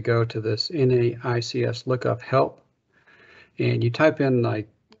best to go to this NAICS lookup help, and you type in like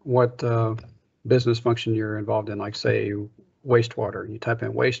what business function you're involved in, like say wastewater. You type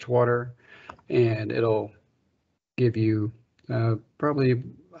in wastewater, and it'll give you probably,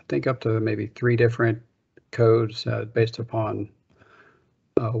 I think, up to maybe 3 different codes based upon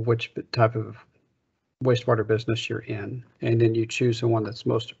which type of wastewater business you're in, and then you choose the one that's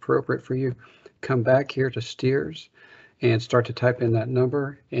most appropriate for you. Come back here to STEERS and start to type in that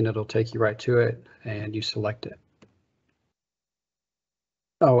number, and it'll take you right to it, and you select it.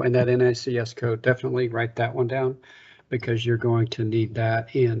 Oh, and that NAICS code, definitely write that one down, because you're going to need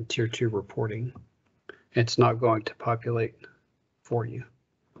that in Tier 2 reporting. It's not going to populate for you.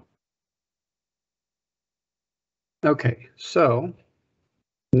 Okay, so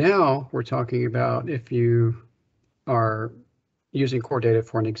now we're talking about if you are using core data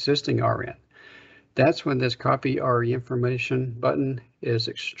for an existing RN. That's when this copy RE information button is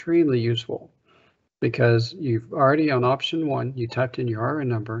extremely useful, because you've already on option 1, you typed in your RN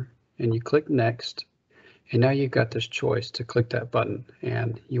number and you click next, and now you've got this choice to click that button,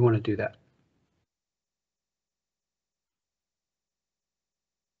 and you want to do that.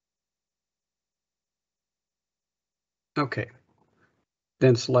 Okay,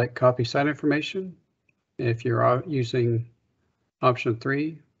 then select copy site information if you're using option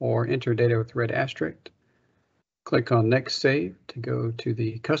 3, or enter data with red asterisk. Click on next save to go to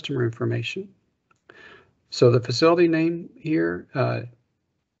the customer information. So the facility name here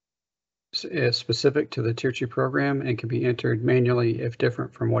is specific to the Tier 2 program and can be entered manually if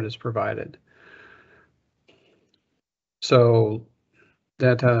different from what is provided. So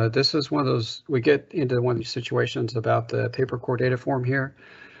that this is one of those, we get into one of these situations about the paper core data form here.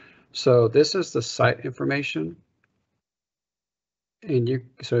 So this is the site information. And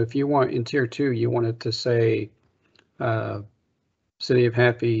so if you want in Tier 2, you want it to say City of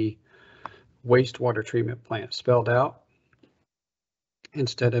Happy wastewater treatment plant spelled out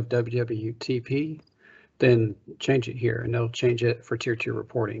instead of WWTP, then change it here, and it'll change it for Tier 2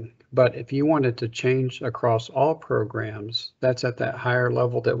 reporting. But if you wanted to change across all programs, that's at that higher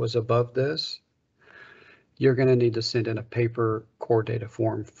level that was above this, you're going to need to send in a paper core data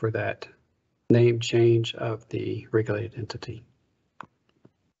form for that name change of the regulated entity.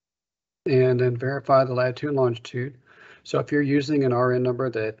 And then verify the latitude and longitude. So if you're using an RN number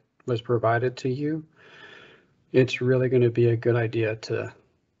that was provided to you, it's really going to be a good idea to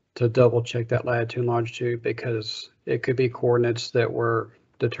double check that latitude and longitude, because it could be coordinates that were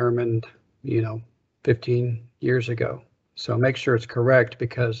determined, 15 years ago. So make sure it's correct,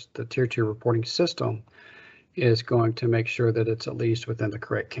 because the Tier 2 reporting system is going to make sure that it's at least within the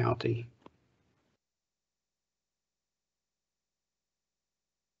correct county.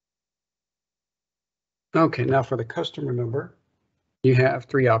 Okay, now for the customer number, you have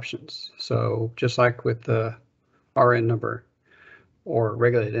 3 options. So just like with the RN number or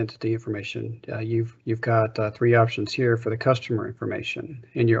regulated entity information, you've got 3 options here for the customer information,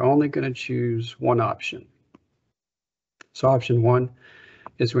 and you're only going to choose one option. So option 1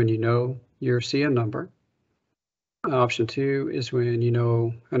 is when you know your CN number. Option 2 is when you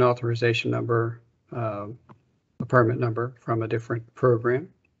know an authorization number a permit number from a different program.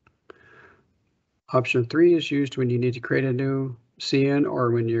 Option 3 is used when you need to create a new CN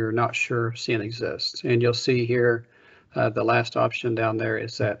or when you're not sure CN exists. And you'll see here the last option down there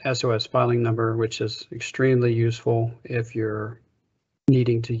is that SOS filing number, which is extremely useful if you're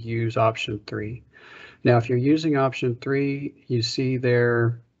needing to use option 3. Now, if you're using option 3, you see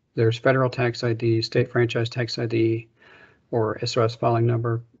there's federal tax ID, state franchise tax ID, or SOS filing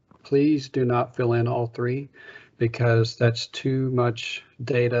number. Please do not fill in all 3 because that's too much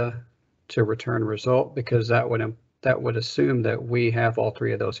data to return a result, because that would assume that we have all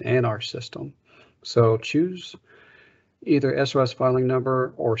 3 of those in our system. So choose either SOS filing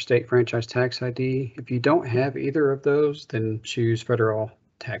number or state franchise tax ID. If you don't have either of those, then choose federal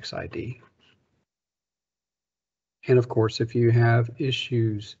tax ID. And of course, if you have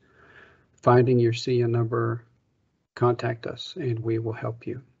issues finding your CN number, contact us and we will help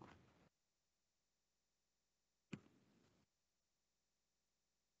you.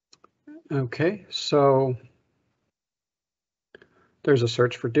 Okay, so there's a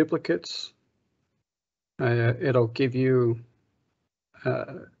search for duplicates. It'll give you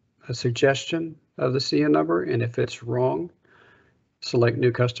a suggestion of the CN number, and if it's wrong, select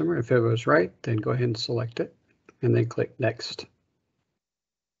new customer. If it was right, then go ahead and select it and then click next.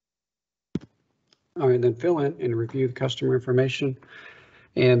 All right, then fill in and review the customer information.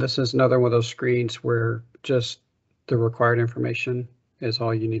 And this is another one of those screens where just the required information is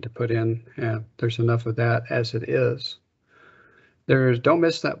all you need to put in. And there's enough of that as it is. Don't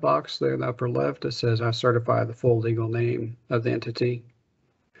miss that box there in the upper left that says I certify the full legal name of the entity.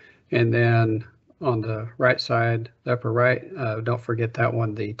 And then on the right side, the upper right, don't forget that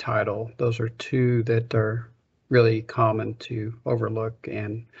one, the title. Those are 2 that are really common to overlook.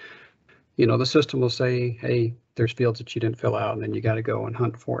 And, you know, the system will say, hey, there's fields that you didn't fill out, and then you got to go and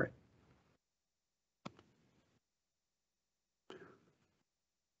hunt for it.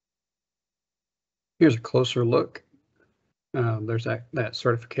 Here's a closer look. There's that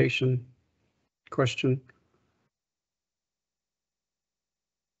certification question.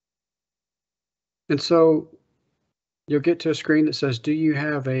 And so you'll get to a screen that says, do you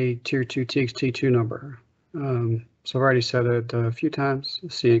have a Tier 2 TXT2 number? So I've already said it a few times.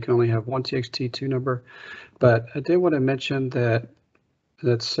 See, you can only have one TXT2 number, but I did want to mention that,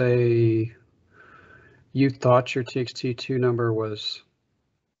 let's say you thought your TXT2 number was,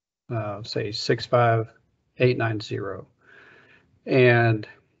 say, 65890, and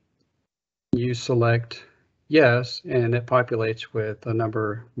you select yes, and it populates with a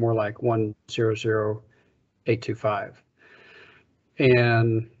number more like 100825.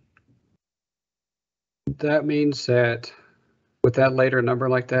 And that means that with that later number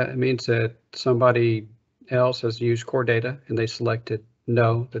like that, it means that somebody else has used core data and they selected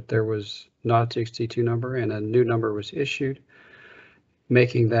no, that there was not a TXT2 number and a new number was issued,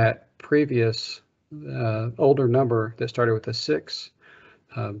 making that previous older number that started with a 6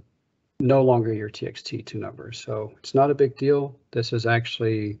 no longer your TXT2 number. So it's not a big deal. This is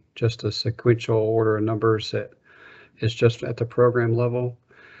actually just a sequential order of numbers that is just at the program level.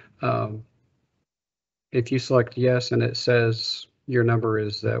 If you select yes and it says your number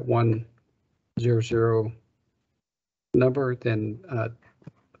is that 100 number, then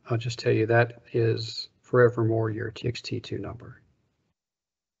I'll just tell you that is forevermore your TXT2 number.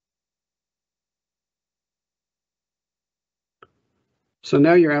 So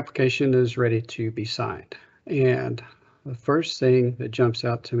now your application is ready to be signed. And the first thing that jumps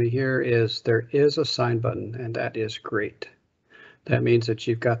out to me here is there is a sign button, and that is great. That means that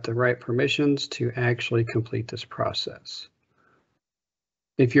you've got the right permissions to actually complete this process.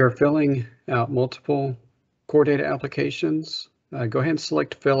 If you're filling out multiple core data applications, go ahead and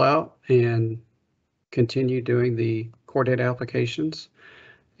select fill out and continue doing the core data applications.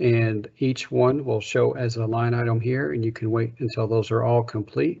 And each one will show as a line item here, and you can wait until those are all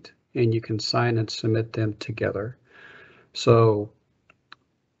complete and you can sign and submit them together. So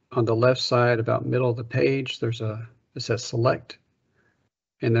on the left side, about middle of the page, it says select,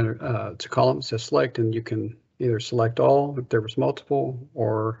 and then it's a column that says select, and you can either select all if there was multiple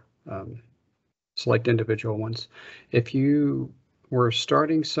or select individual ones. If you were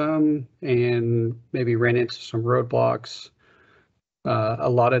starting some and maybe ran into some roadblocks, a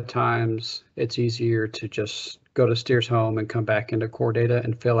lot of times it's easier to just go to STEERS Home and come back into core data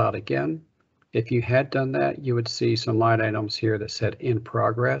and fill out again. If you had done that, you would see some line items here that said in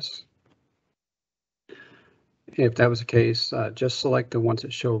progress. If that was the case, just select the ones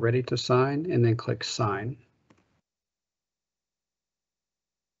that show ready to sign and then click sign.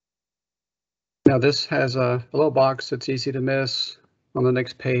 Now this has a little box that's easy to miss on the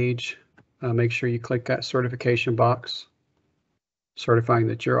next page. make sure you click that certification box, certifying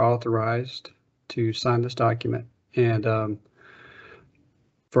that you're authorized to sign this document. And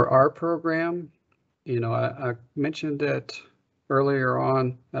for our program, I mentioned it earlier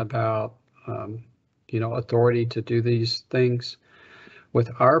on about, authority to do these things. With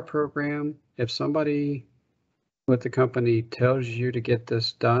our program, if somebody with the company tells you to get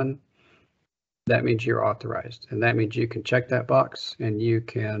this done, that means you're authorized, and that means you can check that box and you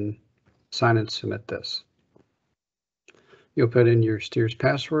can sign and submit this. You'll put in your STEERS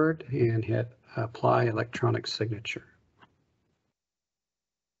password and hit apply electronic signature.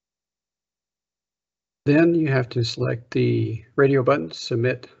 Then you have to select the radio button,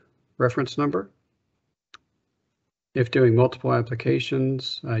 submit reference number. If doing multiple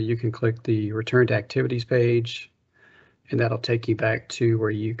applications, you can click the return to activities page, and that'll take you back to where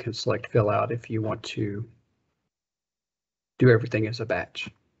you can select fill out if you want to do everything as a batch.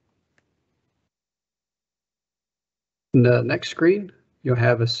 In the next screen, you'll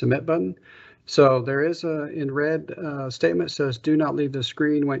have a submit button. So there is a, in red, statement says, do not leave the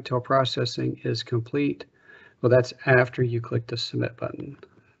screen, wait till processing is complete. Well, that's after you click the submit button.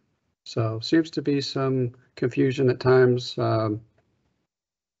 So seems to be some confusion at times that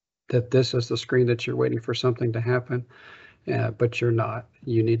this is the screen that you're waiting for something to happen, but you're not.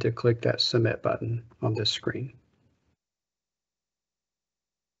 You need to click that submit button on this screen.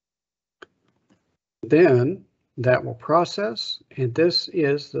 Then that will process, and this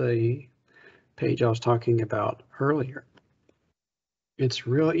is the page I was talking about earlier. It's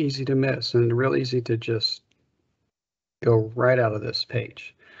real easy to miss and real easy to just go right out of this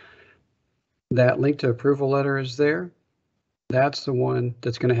page. That link to approval letter is there. That's the one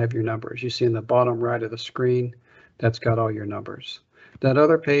that's going to have your numbers. You see in the bottom right of the screen, that's got all your numbers. That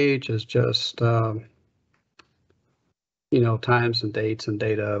other page is just, times and dates and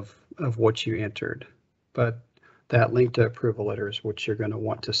data of what you entered. But that link to approval letter is what you're going to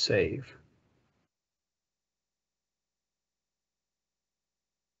want to save.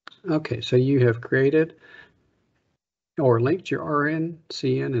 Okay, so you have created or linked your RN,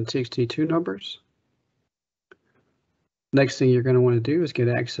 CN, and TXT2 numbers. Next thing you're going to want to do is get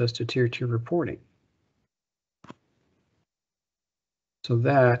access to Tier 2 reporting. So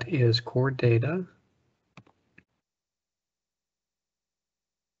that is core data.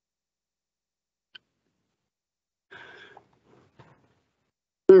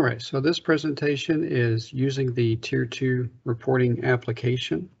 All right, so this presentation is using the Tier 2 reporting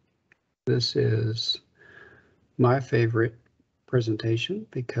application. This is my favorite presentation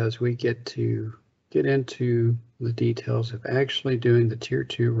because we get to get into the details of actually doing the Tier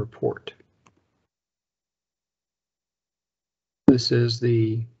 2 report. This is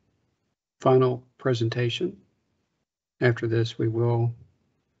the final presentation. After this, we will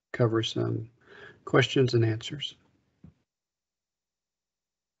cover some questions and answers.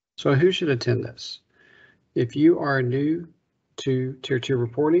 So who should attend this? If you are new to Tier 2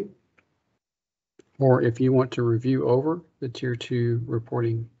 reporting, or if you want to review over the Tier 2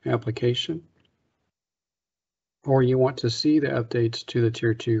 reporting application, or you want to see the updates to the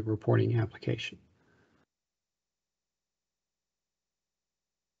Tier 2 reporting application.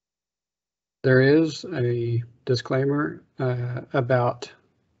 There is a disclaimer about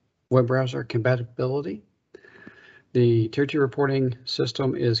web browser compatibility. The Tier 2 reporting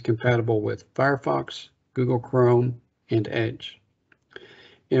system is compatible with Firefox, Google Chrome, and Edge.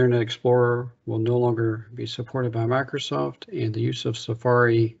 Internet Explorer will no longer be supported by Microsoft, and the use of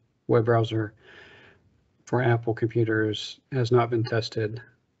Safari web browser for Apple computers has not been tested.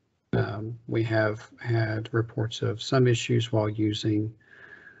 We have had reports of some issues while using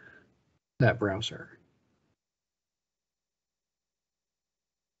that browser.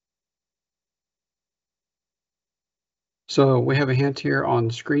 So we have a hint here on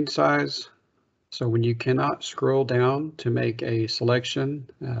screen size. So when you cannot scroll down to make a selection,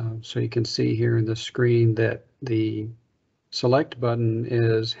 so you can see here in the screen that the select button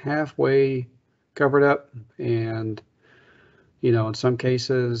is halfway covered up, and in some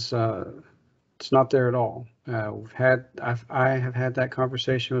cases it's not there at all. I have had that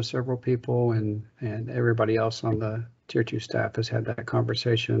conversation with several people, and everybody else on the Tier 2 staff has had that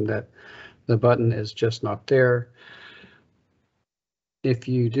conversation that the button is just not there. If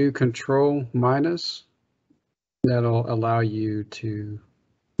you do Control minus, that'll allow you to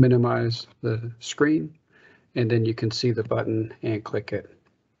minimize the screen, and then you can see the button and click it.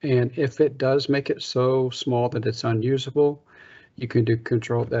 And if it does make it so small that it's unusable, you can do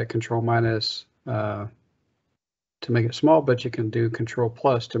control minus to make it small, but you can do Control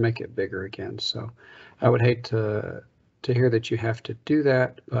plus to make it bigger again. So I would hate to to hear that you have to do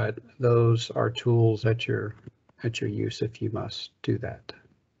that, but those are tools at your use if you must do that.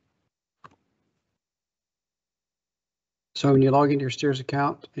 So when you log into your STEERS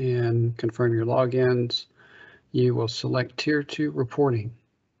account and confirm your logins, you will select Tier 2 reporting.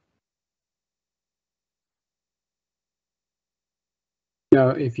 Now,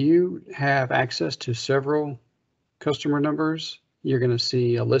 if you have access to several customer numbers, you're going to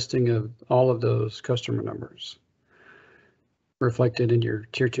see a listing of all of those customer numbers reflected in your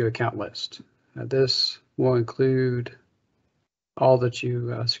Tier 2 account list. This will include all that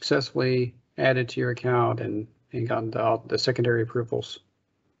you successfully added to your account and gotten all the secondary approvals.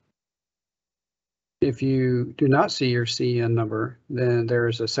 If you do not see your CN number, then there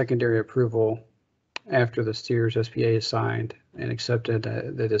is a secondary approval after the STEERS SPA is signed and accepted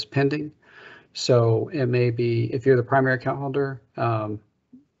that is pending. So it may be, if you're the primary account holder,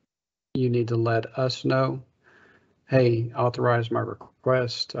 you need to let us know, hey, authorize my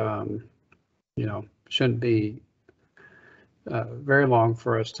request. You know, shouldn't be very long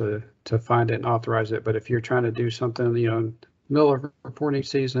for us to find it and authorize it. But if you're trying to do something, you know, middle of reporting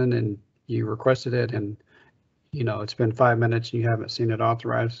season and you requested it and, you know, it's been 5 minutes and you haven't seen it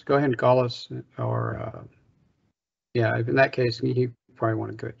authorized, go ahead and call us. Or yeah, in that case, you probably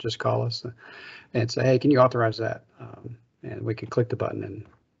want to just call us and say, hey, can you authorize that? And we can click the button and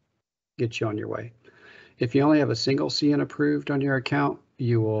get you on your way. If you only have a single CN approved on your account,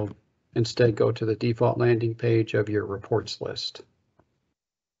 you will instead go to the default landing page of your reports list.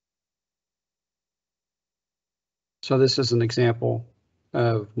 So this is an example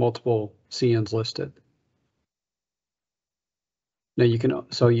of multiple CNs listed. Now you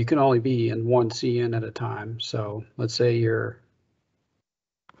can only be in one CN at a time. So let's say you're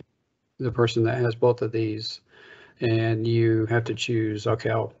the person that has both of these and you have to choose, okay,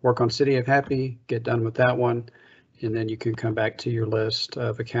 I'll work on City of Happy, get done with that one, and then you can come back to your list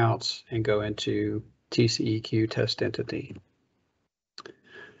of accounts and go into TCEQ test entity.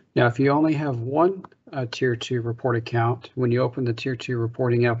 Now, if you only have one Tier 2 report account, when you open the Tier 2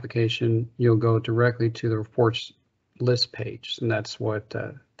 reporting application, you'll go directly to the reports list page, and that's what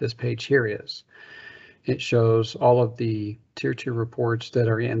this page here is. It shows all of the Tier 2 reports that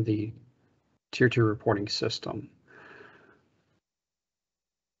are in the Tier 2 reporting system.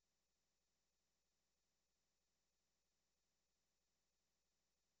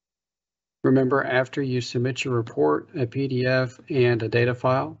 Remember, after you submit your report, a PDF and a data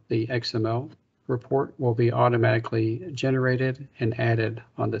file, the XML report will be automatically generated and added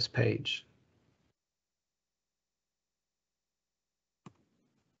on this page.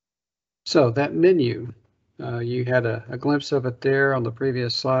 So that menu, you had a glimpse of it there on the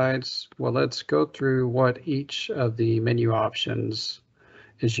previous slides. Well, let's go through what each of the menu options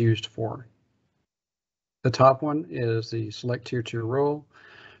is used for. The top one is the Select Tier 2 role.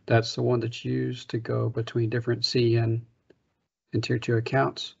 That's the one that's used to go between different CN and Tier 2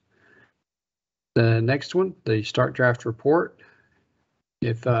 accounts. The next one, the Start Draft Report.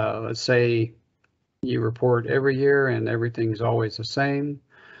 If let's say you report every year and everything's always the same,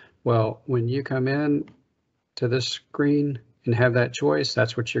 well, when you come in to this screen and have that choice,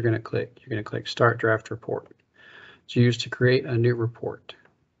 that's what you're going to click. You're going to click Start Draft Report. It's used to create a new report,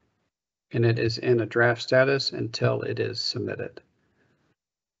 and it is in a draft status until it is submitted.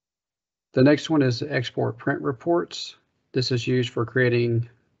 The next one is Export Print Reports. This is used for creating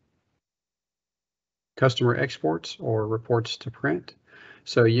customer exports or reports to print.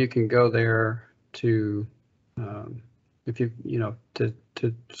 So you can go there to, if you know, to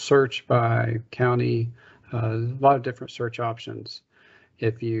search by county, a lot of different search options.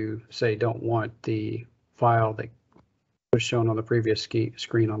 If you say don't want the file that was shown on the previous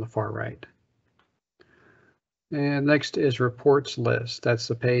screen on the far right. And next is Reports List. That's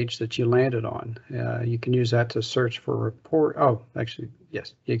the page that you landed on. You can use that to search for report. Oh, actually,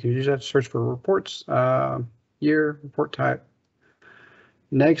 yes, you can use that to search for reports, year, report type.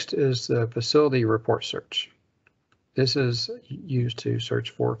 Next is the Facility Report Search. This is used to search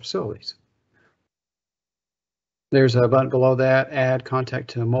for facilities. There's a button below that, Add Contact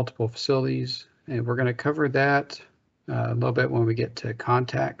to Multiple Facilities, and we're going to cover that a little bit when we get to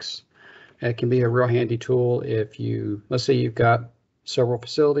contacts. It can be a real handy tool if you, let's say you've got several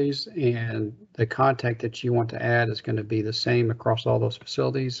facilities and the contact that you want to add is going to be the same across all those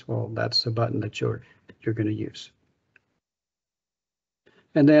facilities. Well, that's the button that you're going to use.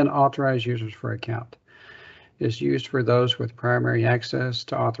 And then Authorize Users for Account is used for those with primary access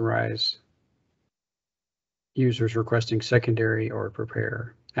to authorize users requesting secondary or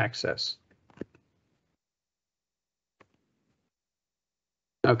prepare access.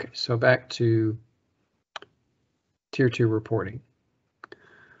 Okay, so back to Tier 2 reporting.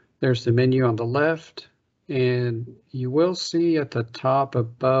 There's the menu on the left, and you will see at the top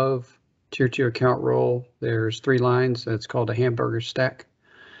above Tier 2 account role, there's 3 lines. That's called a hamburger stack.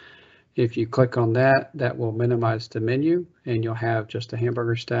 If you click on that, that will minimize the menu, and you'll have just a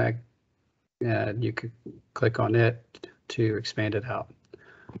hamburger stack. And you could click on it to expand it out.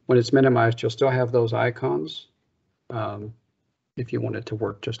 When it's minimized, you'll still have those icons if you want it to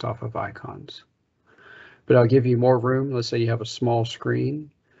work just off of icons. But I'll give you more room. Let's say you have a small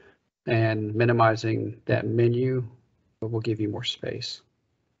screen, and minimizing that menu will give you more space.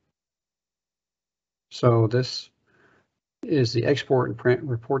 So this is the export and print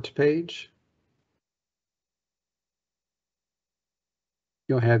reports page.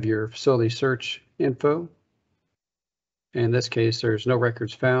 You'll have your facility search info. In this case, there's no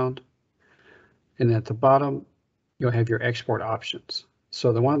records found. And at the bottom, you'll have your export options.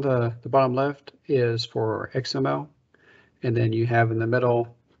 So the one on the bottom left is for XML. And then you have in the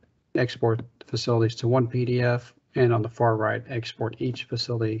middle, export facilities to one PDF. And on the far right, export each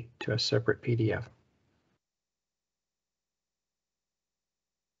facility to a separate PDF.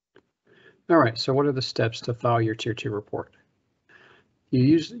 All right, so what are the steps to file your Tier 2 report? You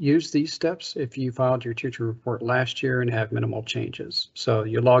use these steps if you filed your Tier 2 report last year and have minimal changes. So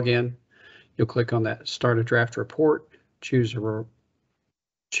you log in, you'll click on that Start a Draft Report, choose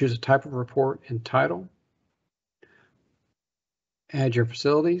a type of report and title, add your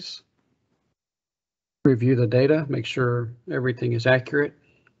facilities, review the data, make sure everything is accurate,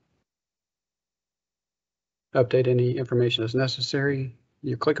 update any information as necessary.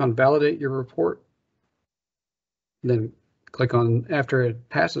 You click on Validate your report, then click on, after it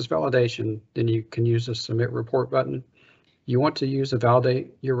passes validation, then you can use the Submit Report button. You want to use the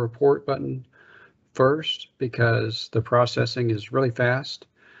Validate Your Report button first because the processing is really fast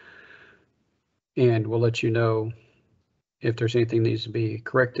and will let you know if there's anything that needs to be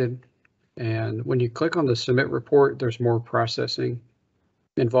corrected. And when you click on the Submit Report, there's more processing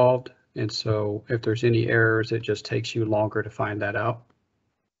involved. And so if there's any errors, it just takes you longer to find that out.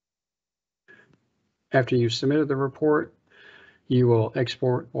 After you've submitted the report, you will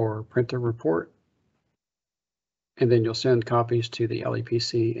export or print the report, and then you'll send copies to the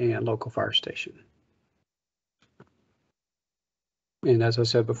LEPC and local fire station. And as I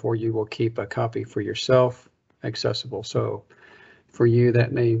said before, you will keep a copy for yourself accessible. So for you,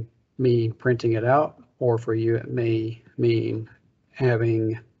 that may mean printing it out, or for you, it may mean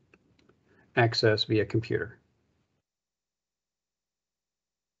having access via computer.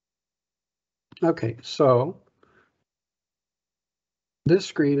 Okay, so this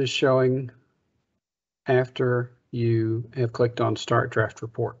screen is showing after you have clicked on Start Draft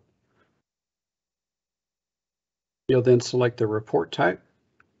Report. You'll then select the report type,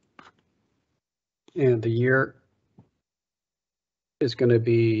 and the year is going to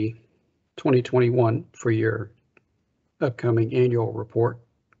be 2021 for your upcoming annual report,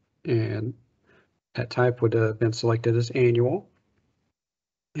 and that type would have been selected as annual.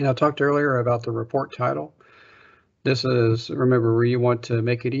 And I talked earlier about the report title. This is, remember, where you want to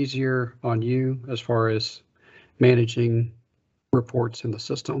make it easier on you as far as managing reports in the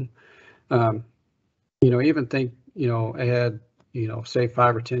system. Even think, ahead, say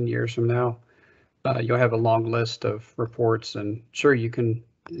 5 or 10 years from now, you'll have a long list of reports, and sure, you can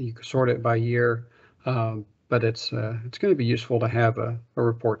sort it by year, but it's going to be useful to have a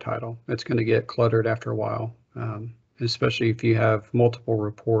report title. It's going to get cluttered after a while, especially if you have multiple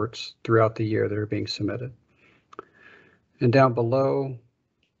reports throughout the year that are being submitted. And down below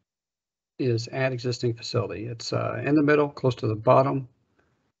is Add Existing Facility. It's in the middle, close to the bottom.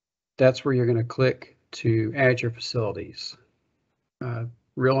 That's where you're going to click to add your facilities.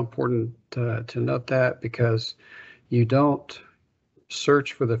 Real important to note that, because you don't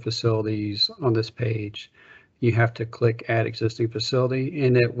search for the facilities on this page. You have to click Add Existing Facility,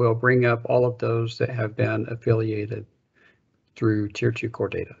 and it will bring up all of those that have been affiliated through Tier 2 Core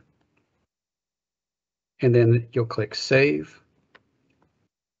Data. And then you'll click Save.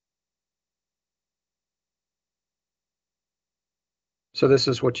 So this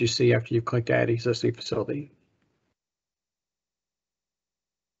is what you see after you've clicked Add Existing Facility.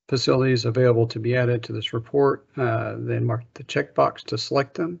 Facilities available to be added to this report, then mark the checkbox to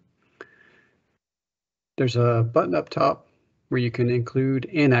select them. There's a button up top where you can include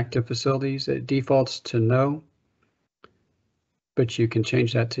inactive facilities. It defaults to no, but you can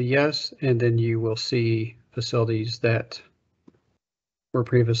change that to yes, and then you will see facilities that were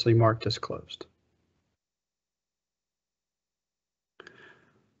previously marked as closed.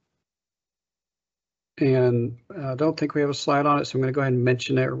 And I don't think we have a slide on it, so I'm going to go ahead and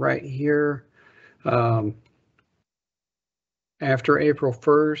mention it right here. After April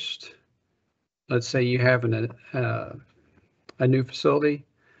 1st, let's say you have a new facility,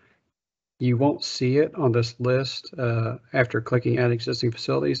 you won't see it on this list after clicking Add Existing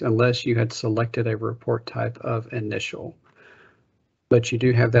Facilities unless you had selected a report type of initial. But you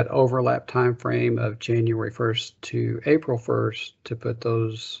do have that overlap time frame of January 1st to April 1st to put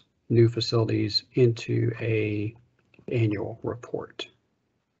those new facilities into a annual report.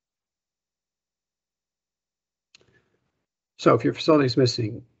 So if your facility is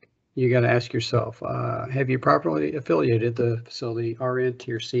missing, you got to ask yourself, have you properly affiliated the facility RN,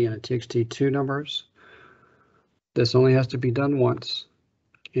 Tier C, and TXT2 numbers? This only has to be done once.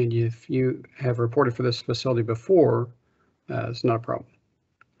 And if you have reported for this facility before, it's not a problem.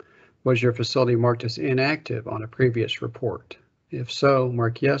 Was your facility marked as inactive on a previous report? If so,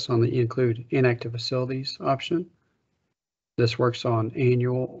 mark yes on the Include Inactive Facilities option. This works on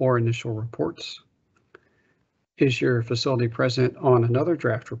annual or initial reports. Is your facility present on another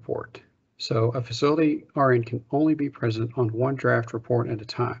draft report? So a facility RN can only be present on one draft report at a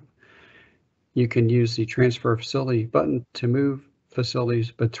time. You can use the Transfer Facility button to move facilities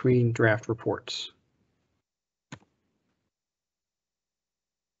between draft reports.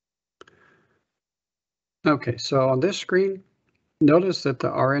 Okay, so on this screen, notice that the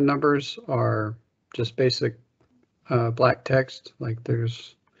RN numbers are just basic black text, like they're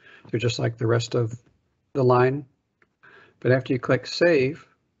just like the rest of the line. But after you click Save,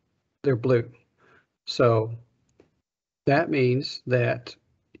 they're blue. So that means that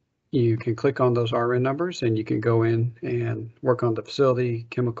you can click on those RN numbers and you can go in and work on the facility,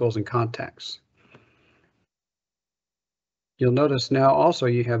 chemicals, and contacts. You'll notice now also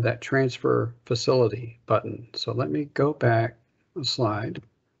you have that Transfer Facility button. So let me go back a slide.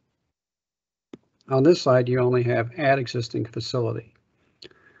 On this slide, you only have Add Existing Facility.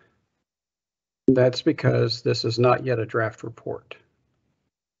 That's because this is not yet a draft report.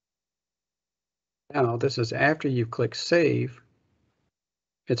 Now, this is after you've clicked Save.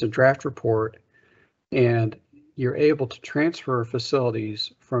 It's a draft report, and you're able to transfer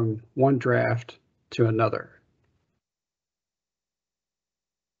facilities from one draft to another.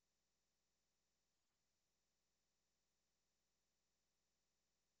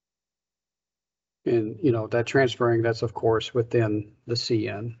 And, that transferring, that's of course within the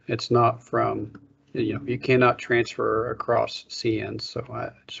CN. It's not from, you cannot transfer across CNs. So I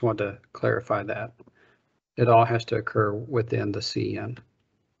just wanted to clarify that. It all has to occur within the CN.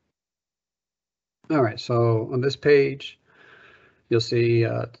 All right, so on this page, you'll see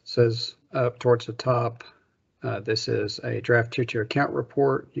it says up towards the top, this is a draft tier 2 account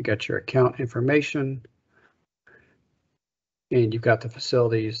report. You got your account information, and you've got the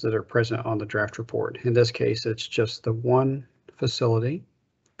facilities that are present on the draft report. In this case, it's just the one facility.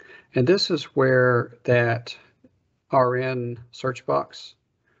 And this is where that RN search box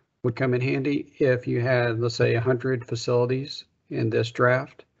would come in handy. If you had, let's say, 100 facilities in this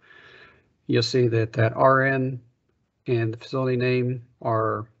draft, you'll see that RN and the facility name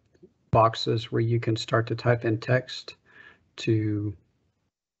are boxes where you can start to type in text to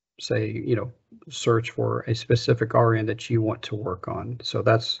say, search for a specific RN that you want to work on. So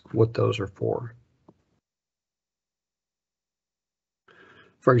that's what those are for.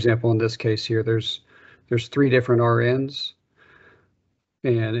 For example, in this case here, there's 3 different RNs.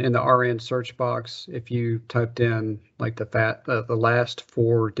 And in the RN search box, if you typed in like the last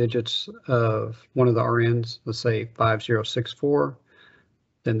 4 digits of one of the RNs, let's say 5064,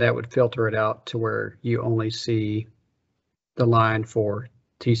 then that would filter it out to where you only see the line for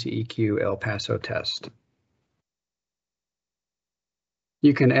TCEQ El Paso test.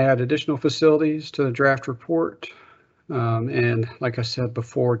 You can add additional facilities to the draft report. And like I said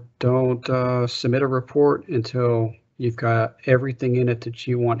before, don't submit a report until you've got everything in it that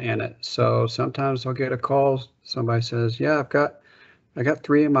you want in it. So sometimes I'll get a call. Somebody says, yeah, I got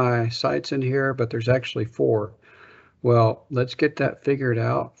 3 of my sites in here, but there's actually 4. Well, let's get that figured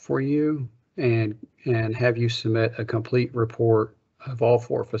out for you and have you submit a complete report of all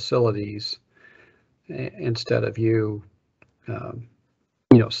 4 facilities instead of you,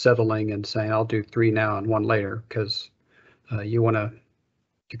 settling and saying, I'll do 3 now and 1 later, because you're going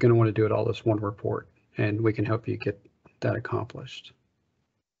to want to do it all as one report, and we can help you get that accomplished.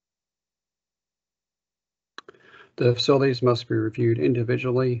 The facilities must be reviewed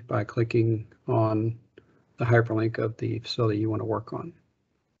individually by clicking on the hyperlink of the facility you want to work on.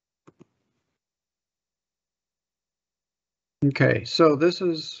 Okay, so this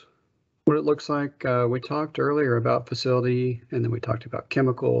is what it looks like. We talked earlier about facility, and then we talked about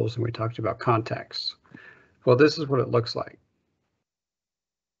chemicals, and we talked about contacts. Well, this is what it looks like.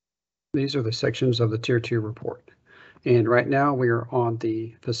 These are the sections of the Tier 2 report. And right now we are on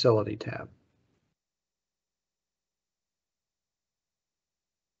the facility tab.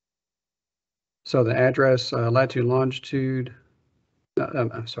 So the address, latitude, longitude,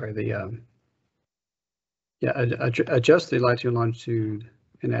 I'm sorry, adjust the latitude, longitude,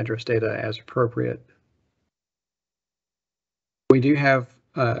 and address data as appropriate. We do have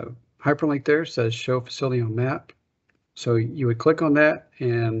a hyperlink there, says show facility on map. So you would click on that,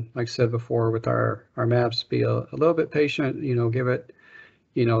 and like I said before, with our maps, be a little bit patient, give it,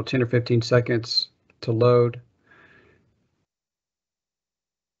 10 or 15 seconds to load.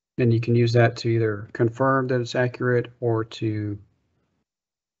 And you can use that to either confirm that it's accurate or to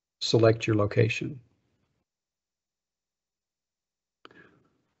select your location.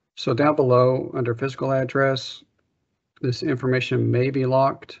 So down below under physical address, this information may be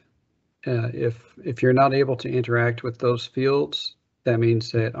locked. If you're not able to interact with those fields, that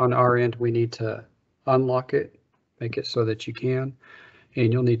means that on our end, we need to unlock it, make it so that you can,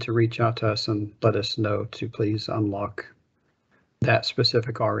 and you'll need to reach out to us and let us know to please unlock that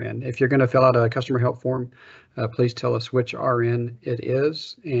specific RN. If you're going to fill out a customer help form, please tell us which RN it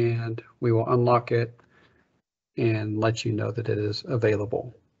is, and we will unlock it and let you know that it is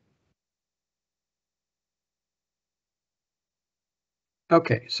available.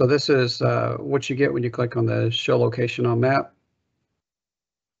 Okay, so this is what you get when you click on the show location on map.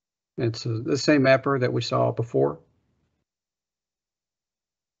 It's the same mapper that we saw before.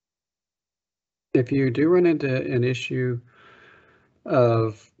 If you do run into an issue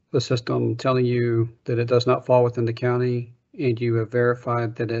of the system telling you that it does not fall within the county and you have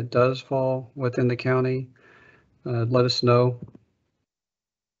verified that it does fall within the county, let us know.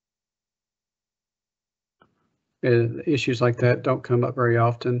 Issues like that don't come up very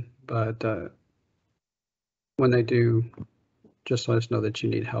often, but when they do, just let us know that you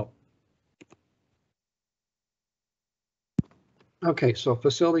need help. Okay, so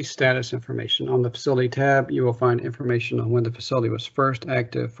facility status information. On the facility tab, you will find information on when the facility was first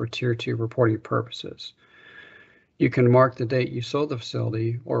active for Tier 2 reporting purposes. You can mark the date you sold the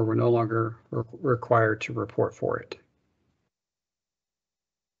facility or were no longer required to report for it.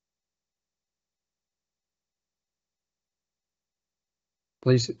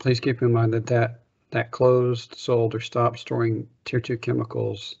 Please keep in mind that closed, sold, or stopped storing Tier 2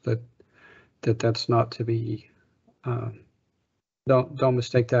 chemicals, that's not to be, don't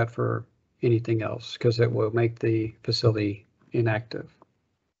mistake that for anything else, because it will make the facility inactive.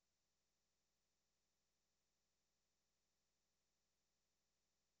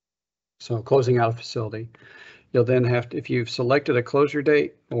 So closing out a facility, you'll then have to, if you've selected a closure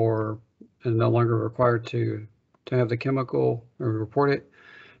date or are no longer required to have the chemical or report it,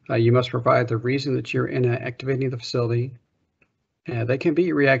 you must provide the reason that you're inactivating the facility. They can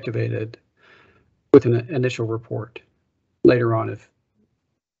be reactivated with an initial report later on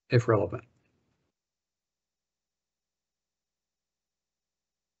if relevant.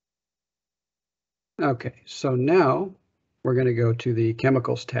 Okay, so now we're going to go to the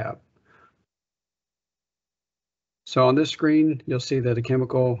chemicals tab. So on this screen, you'll see that a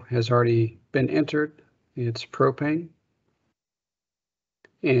chemical has already been entered. It's propane.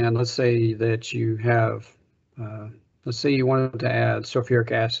 And let's say that you have, let's say you wanted to add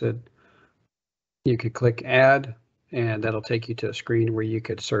sulfuric acid. You could click add, and that'll take you to a screen where you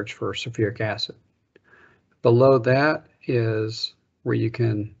could search for sulfuric acid. Below that is where you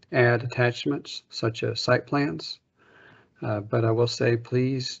can add attachments such as site plans. But I will say,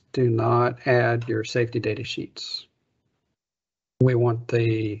 please do not add your safety data sheets. We want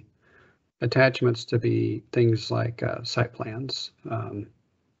the attachments to be things like site plans,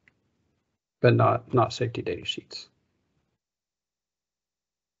 but not safety data sheets.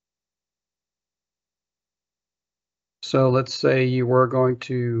 So let's say you were going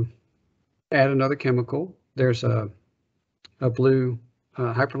to add another chemical. There's a blue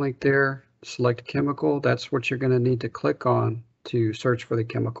hyperlink there. Select chemical. That's what you're going to need to click on to search for the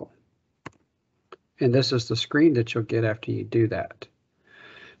chemical. And this is the screen that you'll get after you do that.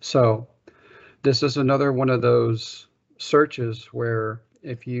 So this is another one of those searches where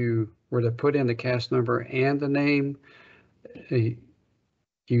if you were to put in the cast number and the name,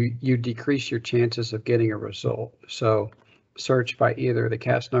 you decrease your chances of getting a result. So search by either the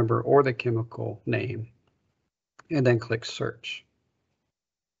cast number or the chemical name, and then click search.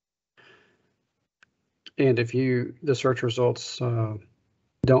 And if the search results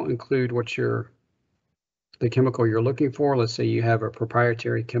don't include the chemical you're looking for, let's say you have a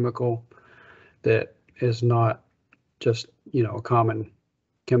proprietary chemical that is not just, a common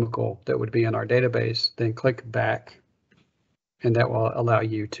chemical that would be in our database, then click back, and that will allow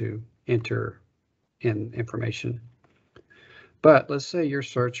you to enter in information. But let's say your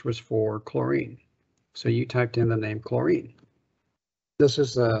search was for chlorine. So you typed in the name chlorine. This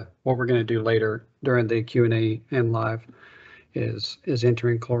is what we're going to do later during the Q&A and live is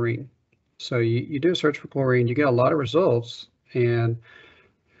entering chlorine. So you do a search for chlorine, you get a lot of results, and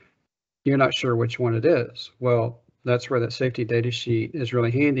you're not sure which one it is. Well, that's where that safety data sheet is really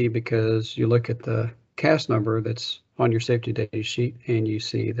handy, because you look at the CAS number that's on your safety data sheet and you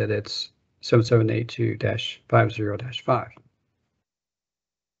see that it's 7782-50-5.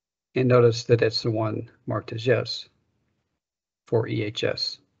 And notice that it's the one marked as yes for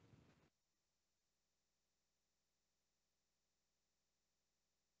EHS.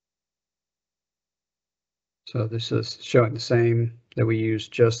 So this is showing the same, that we use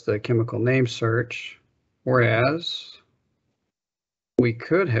just the chemical name search, whereas we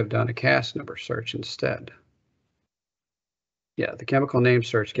could have done a CAS number search instead. Yeah, the chemical name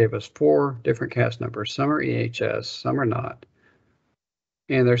search gave us 4 different CAS numbers. Some are EHS, some are not.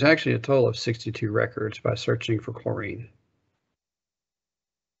 And there's actually a total of 62 records by searching for chlorine.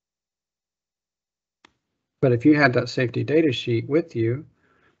 But if you had that safety data sheet with you,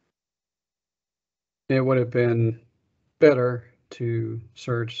 it would have been better to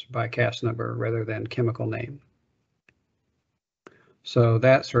search by CAS number rather than chemical name. So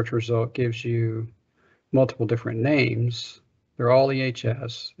that search result gives you multiple different names. They're all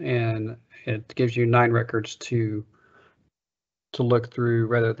EHS, and it gives you 9 records to look through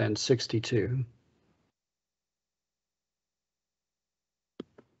rather than 62.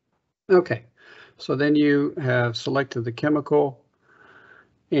 Okay, so then you have selected the chemical,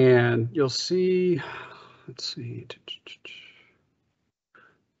 and you'll see, let's see.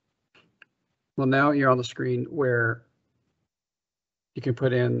 Well, now you're on the screen where you can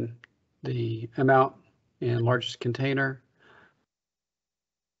put in the amount and largest container,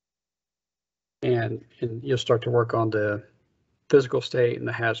 and you'll start to work on the physical state and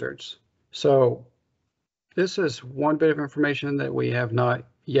the hazards. So this is one bit of information that we have not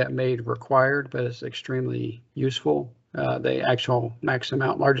yet made required, but it's extremely useful. The actual max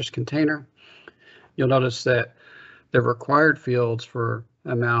amount largest container. You'll notice that the required fields for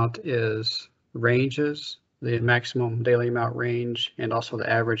amount is ranges, the maximum daily amount range, and also the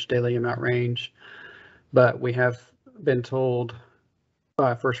average daily amount range. But we have been told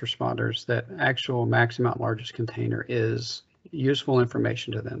by first responders that actual max amount largest container is useful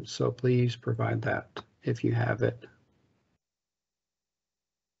information to them. So please provide that if you have it.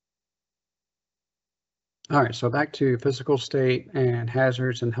 All right, so back to physical state and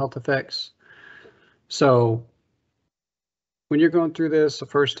hazards and health effects. So when you're going through this the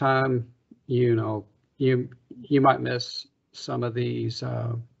first time, you might miss some of these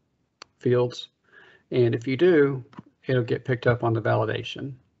fields. And if you do, it'll get picked up on the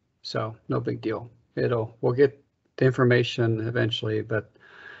validation. So no big deal. We'll get the information eventually, but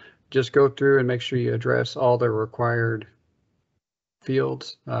just go through and make sure you address all the required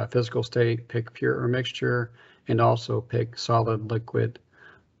fields, physical state, pick pure or mixture, and also pick solid, liquid,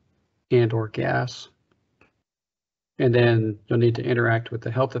 and or gas. And then you'll need to interact with the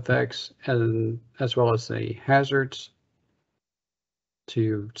health effects and as well as the hazards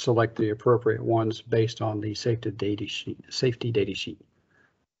to select the appropriate ones based on the safety data sheet.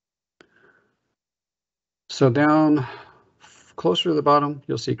 So down closer to the bottom,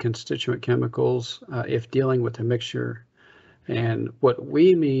 you'll see constituent chemicals if dealing with a mixture. And what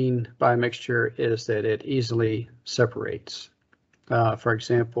we mean by mixture is that it easily separates. For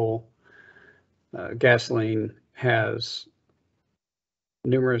example, gasoline has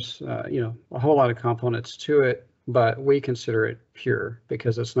numerous, a whole lot of components to it, but we consider it pure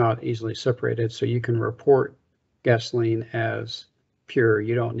because it's not easily separated. So you can report gasoline as pure.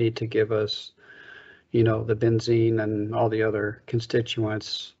 You don't need to give us, the benzene and all the other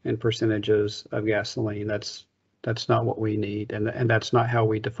constituents and percentages of gasoline. That's not what we need, and that's not how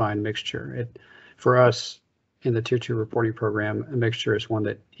we define mixture. For us in the Tier 2 reporting program, a mixture is one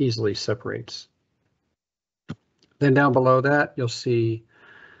that easily separates. Then down below that, you'll see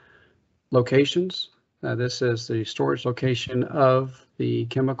locations. This is the storage location of the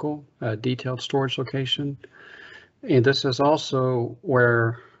chemical, detailed storage location. And this is also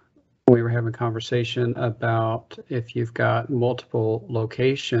where we were having a conversation about if you've got multiple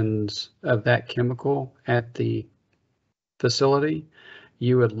locations of that chemical at the facility,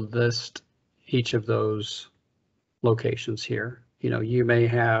 you would list each of those locations here. You may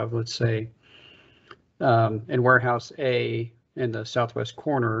have, let's say, in warehouse A in the southwest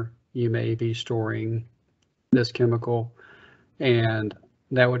corner, you may be storing this chemical, and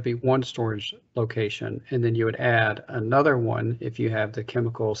that would be one storage location. And then you would add another one if you have the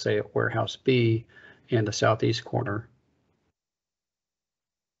chemical, say, at warehouse B in the southeast corner.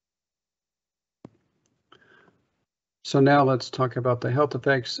 So now let's talk about the health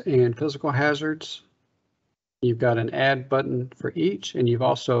effects and physical hazards. You've got an add button for each, and you've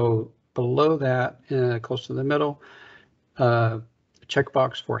also below that, close to the middle, a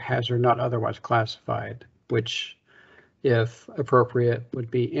checkbox for hazard not otherwise classified, which, if appropriate,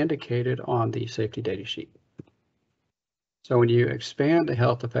 would be indicated on the safety data sheet. So when you expand the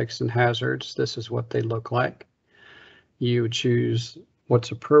health effects and hazards, this is what they look like. You choose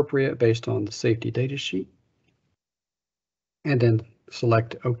what's appropriate based on the safety data sheet, and then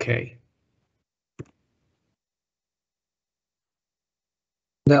select OK.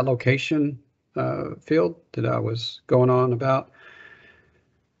 That location field that I was going on about,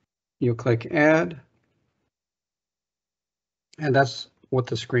 you'll click Add, and that's what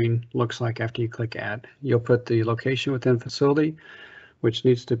the screen looks like after you click Add. You'll put the location within facility, which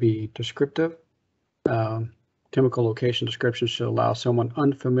needs to be descriptive. Chemical location description should allow someone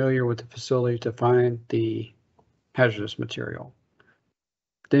unfamiliar with the facility to find the hazardous material.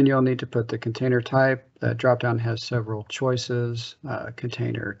 Then you'll need to put the container type. The dropdown has several choices,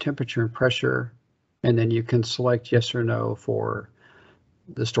 container temperature and pressure, and then you can select yes or no for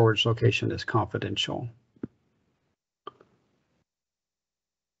the storage location is confidential.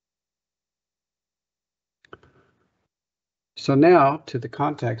 So now to the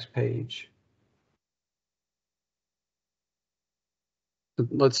contacts page.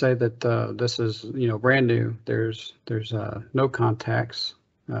 Let's say that this is brand new. There's no contacts.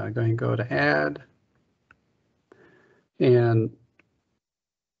 Go ahead and go to Add, and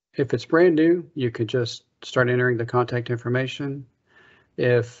if it's brand new, you could just start entering the contact information.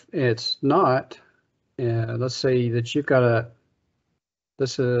 If it's not, let's say that you've got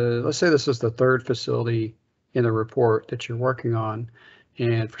let's say this is the third facility in the report that you're working on,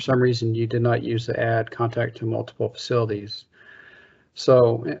 and for some reason you did not use the Add contact to multiple facilities.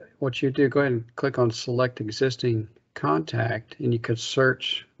 So what you do, go ahead and click on select existing contact, and you could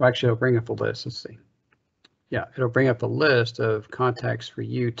search. Well, actually, it'll bring up a list. Let's see. Yeah, it'll bring up a list of contacts for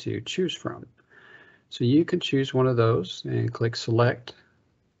you to choose from. So you can choose one of those and click select.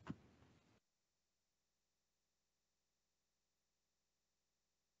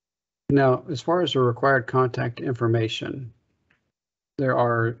 Now, as far as the required contact information, there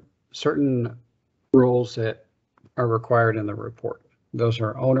are certain rules that are required in the report. Those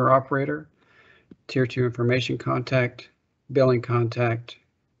are owner operator, tier 2 information contact, billing contact,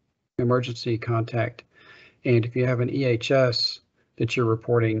 emergency contact, and if you have an EHS that you're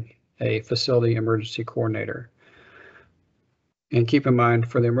reporting, a facility emergency coordinator. And keep in mind,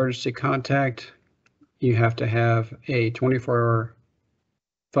 for the emergency contact, you have to have a 24-hour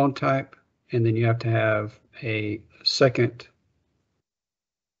phone type, and then you have to have a second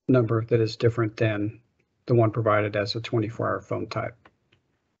number that is different than the one provided as a 24-hour phone type.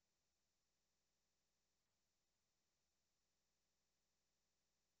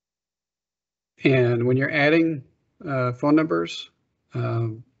 And when you're adding phone numbers,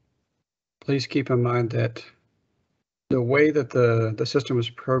 please keep in mind that the way that the system is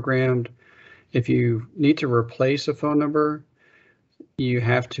programmed, if you need to replace a phone number, you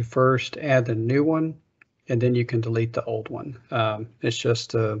have to first add the new one, and then you can delete the old one. It's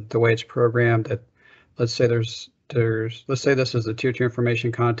just the way it's programmed. That let's say let's say this is a tier 2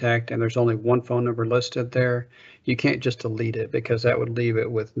 information contact, and there's only one phone number listed there. You can't just delete it because that would leave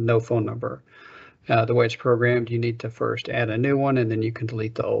it with no phone number. The way it's programmed, you need to first add a new one, and then you can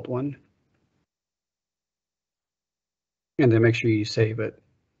delete the old one. And then make sure you save it.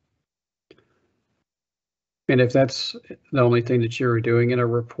 And if that's the only thing that you're doing in a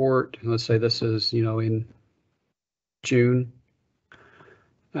report, let's say this is, in June,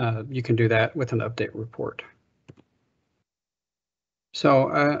 you can do that with an update report. So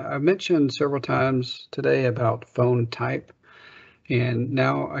I mentioned several times today about phone type, and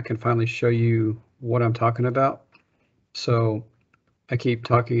now I can finally show you what I'm talking about. So I keep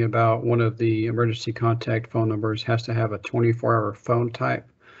talking about one of the emergency contact phone numbers has to have a 24-hour phone type.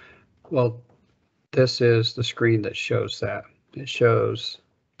 Well, this is the screen that shows that. It shows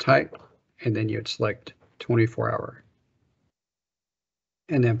type, and then you'd select 24-hour,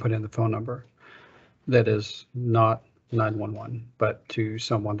 and then put in the phone number that is not 911, but to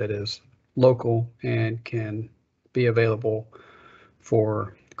someone that is local and can be available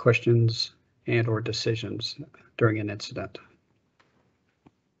for questions and or decisions during an incident.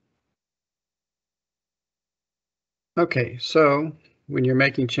 Okay, so when you're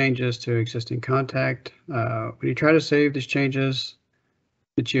making changes to existing contact, when you try to save these changes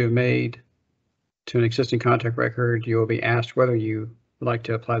that you have made to an existing contact record, you will be asked whether you would like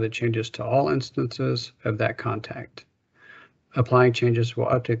to apply the changes to all instances of that contact. Applying changes will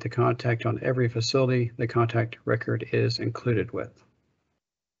update the contact on every facility the contact record is included with.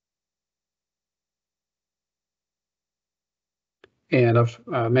 And I've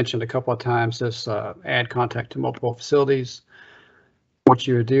mentioned a couple of times this add contact to multiple facilities. What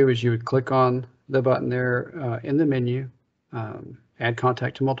you would do is you would click on the button there in the menu, add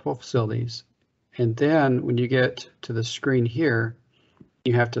contact to multiple facilities. And then when you get to the screen here,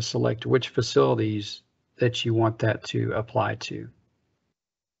 you have to select which facilities that you want that to apply to.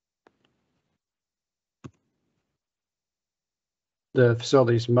 The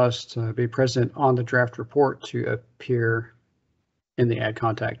facilities must be present on the draft report to appear in the add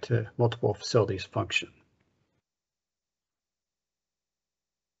contact to multiple facilities function.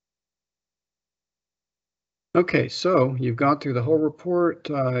 Okay, so you've gone through the whole report.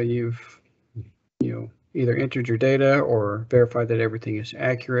 You've either entered your data or verified that everything is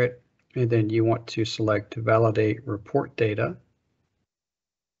accurate, and then you want to select validate report data.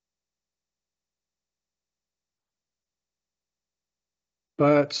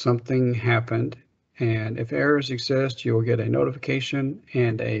 But something happened, and if errors exist, you will get a notification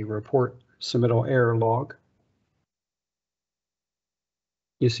and a report submittal error log.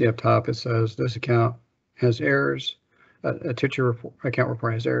 You see up top it says this account has errors, a teacher account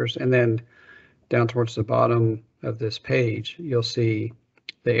report has errors, and then down towards the bottom of this page, you'll see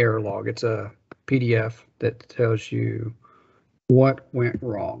the error log. It's a PDF that tells you what went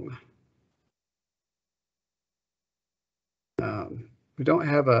wrong. We don't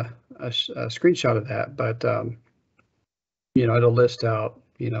have a screenshot of that, but it'll list out,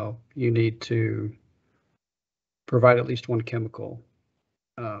 you need to provide at least one chemical,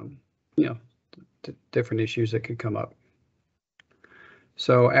 different issues that could come up.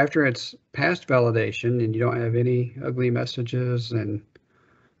 So after it's passed validation and you don't have any ugly messages and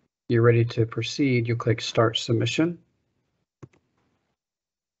you're ready to proceed, you click Start Submission.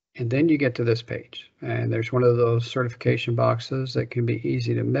 And then you get to this page, and there's one of those certification boxes that can be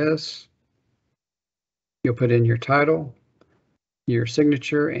easy to miss. You'll put in your title, your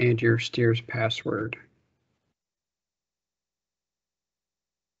signature, and your STEERS password.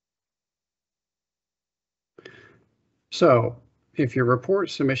 So if your report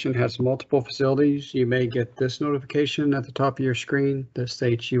submission has multiple facilities, you may get this notification at the top of your screen that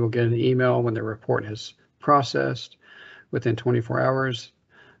states you will get an email when the report has processed within 24 hours,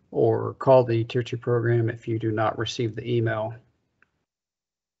 or call the Tier 2 program if you do not receive the email.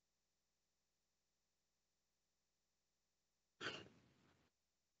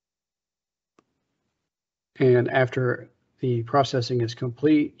 And after the processing is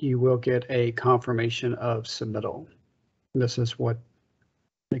complete, you will get a confirmation of submittal. This is what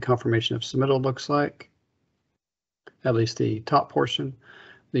the confirmation of submittal looks like, at least the top portion.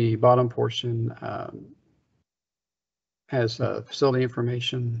 The bottom portion has facility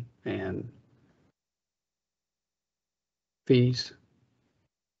information and fees.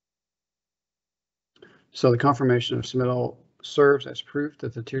 So the confirmation of submittal serves as proof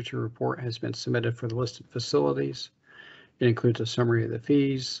that the Tier 2 report has been submitted for the listed facilities. It includes a summary of the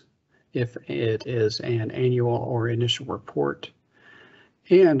fees, if it is an annual or initial report.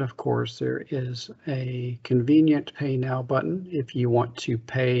 And of course, there is a convenient Pay Now button if you want to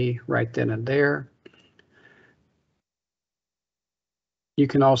pay right then and there. You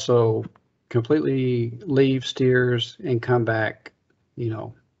can also completely leave STEERS and come back,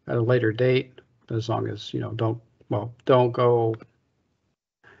 at a later date, as long as, don't go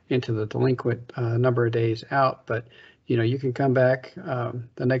into the delinquent number of days out, but you can come back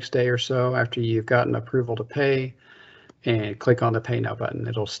the next day or so after you've gotten approval to pay and click on the Pay Now button.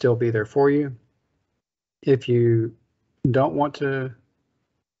 It'll still be there for you. If you don't want to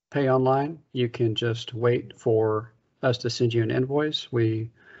pay online, you can just wait for us to send you an invoice. We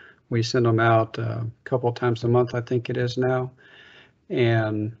send them out a couple of times a month, I think it is now.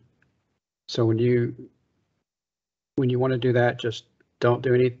 And so when you want to do that, just don't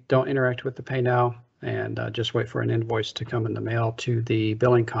interact with the Pay Now, and just wait for an invoice to come in the mail to the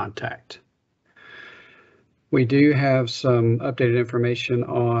billing contact. We do have some updated information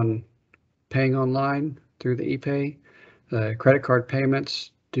on paying online through the ePay. The credit card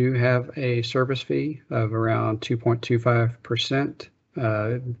payments do have a service fee of around 2.25%.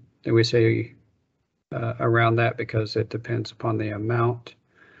 And we say around that because it depends upon the amount.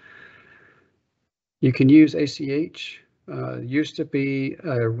 You can use ACH. Used to be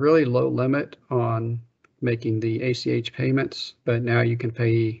a really low limit on making the ACH payments, but now you can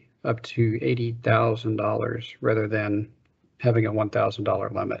pay up to $80,000 rather than having a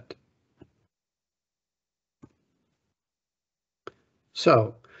 $1,000 limit.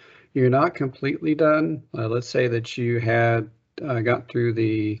 So you're not completely done. Let's say that you had got through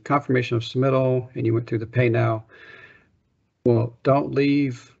the confirmation of submittal and you went through the pay now, well, don't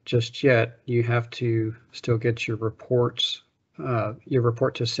leave just yet. You have to still get your reports, your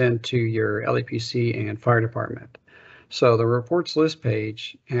report to send to your LEPC and fire department. So the reports list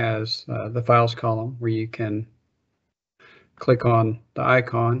page has the files column where you can click on the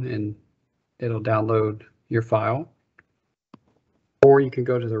icon and it'll download your file. Or you can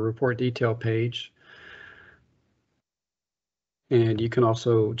go to the report detail page, and you can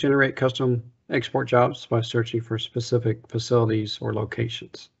also generate custom export jobs by searching for specific facilities or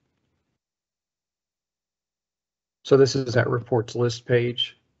locations. So this is that reports list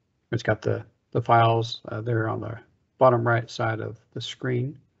page. It's got the files there on the bottom right side of the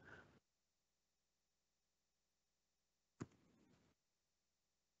screen.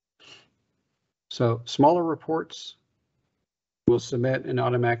 So smaller reports will submit and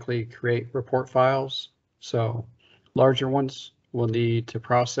automatically create report files. So larger ones will need to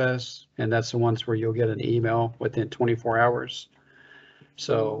process, and that's the ones where you'll get an email within 24 hours.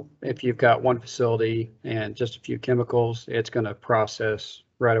 So if you've got one facility and just a few chemicals, it's going to process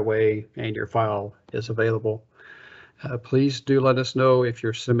right away and your file is available. Please do let us know if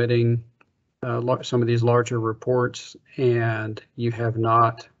you're submitting some of these larger reports and you have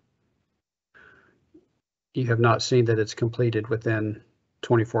not seen that it's completed within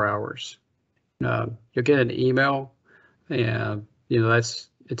 24 hours. You'll get an email, and it's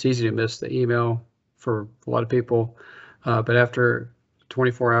easy to miss the email for a lot of people. But after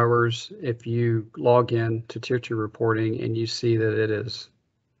 24 hours, if you log in to Tier 2 reporting and you see that it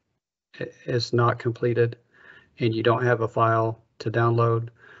is not completed and you don't have a file to download,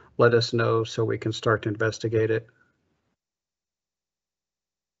 let us know so we can start to investigate it.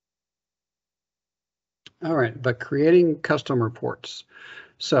 All right, but creating custom reports.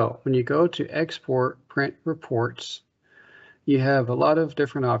 So when you go to export print reports, you have a lot of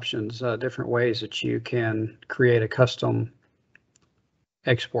different options, different ways that you can create a custom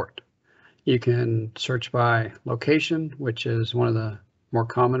export. You can search by location, which is one of the more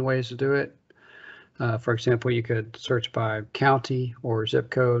common ways to do it. For example, you could search by county or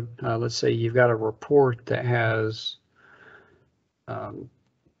zip code. Let's say you've got a report that has,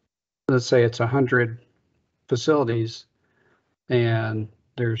 let's say it's 100 facilities and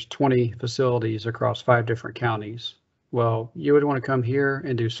there's 20 facilities across 5 different counties. Well, you would want to come here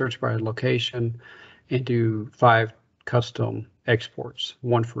and do search by location and do 5 custom exports,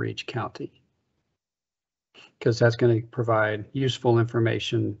 1 for each county, because that's going to provide useful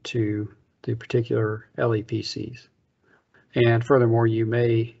information to the particular LEPCs. And furthermore, you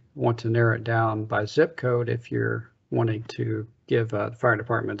may want to narrow it down by zip code if you're wanting to give the fire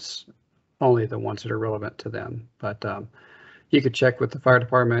departments only the ones that are relevant to them. But you could check with the fire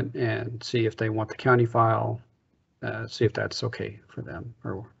department and see if they want the county file, see if that's okay for them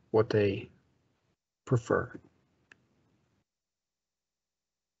or what they prefer.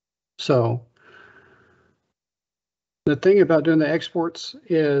 So the thing about doing the exports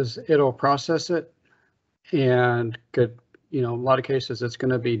is it'll process it, and in a lot of cases it's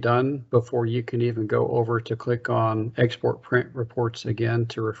going to be done before you can even go over to click on export print reports again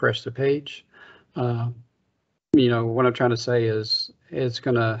to refresh the page. What I'm trying to say is it's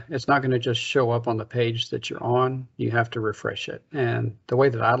not going to just show up on the page that you're on. You have to refresh it. And the way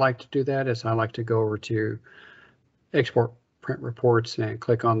that I like to do that is I like to go over to export print reports and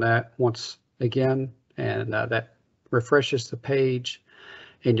click on that once again, and that refreshes the page,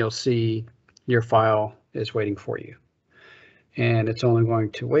 and you'll see your file is waiting for you. And it's only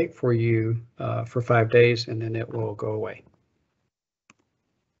going to wait for you for 5 days, and then it will go away.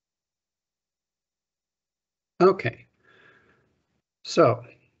 Okay, so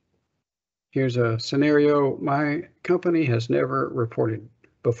here's a scenario. My company has never reported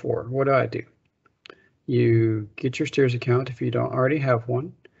before. What do? You get your STEERS account if you don't already have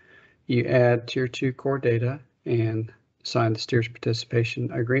one. You add Tier 2 core data and sign the STEERS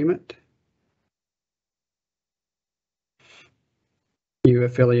participation agreement. You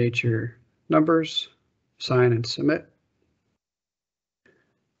affiliate your numbers, sign and submit.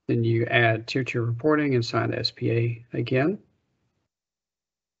 Then you add Tier 2 reporting and sign the SPA again,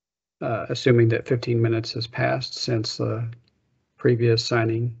 assuming that 15 minutes has passed since the previous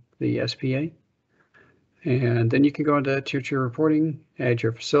signing the SPA. And then you can go into Tier 2 reporting, add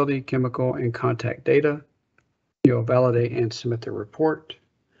your facility, chemical, and contact data. You'll validate and submit the report.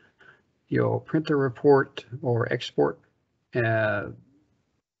 You'll print the report or export to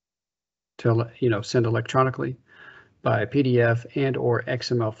send electronically by PDF and or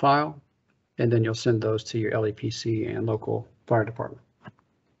XML file, and then you'll send those to your LEPC and local fire department.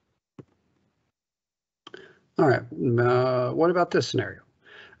 All right, what about this scenario?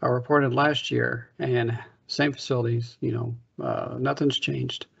 I reported last year and same facilities, nothing's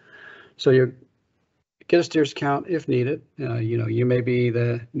changed. So you get a STEERS account if needed. You may be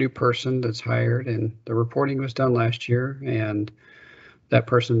the new person that's hired and the reporting was done last year and that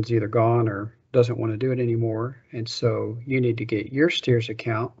person's either gone or doesn't want to do it anymore. And so you need to get your STEERS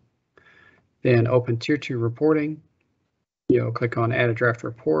account, then open Tier 2 reporting. Click on Add a Draft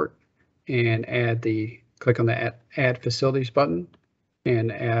Report and click on the Add Facilities button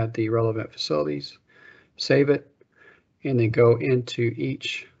and add the relevant facilities, save it, and then go into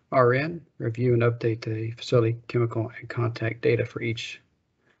each RN, review and update the facility chemical and contact data for each,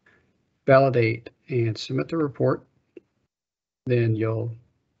 validate and submit the report. Then you'll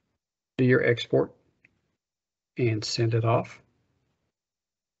do your export and send it off.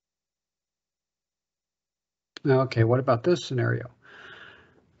 Okay, what about this scenario?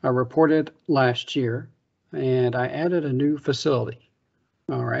 I reported last year and I added a new facility.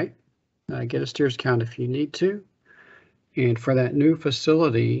 All right, get a STEERS account if you need to. And for that new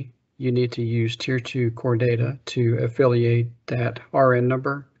facility, you need to use Tier 2 core data to affiliate that RN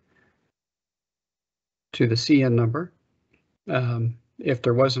number to the CN number. If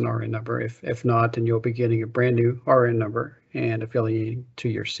there was an RN number, if not, then you'll be getting a brand new RN number and affiliating to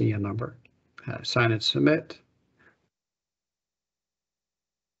your CN number. Sign and submit.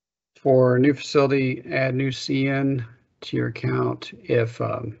 For a new facility, add new CN to your account if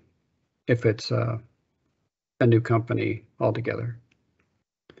it's a new company altogether.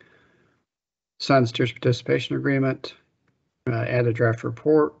 Sign the STEERS participation agreement, add a draft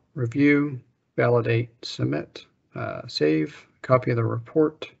report, review, validate, submit, save, copy of the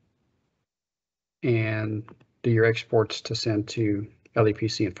report, and do your exports to send to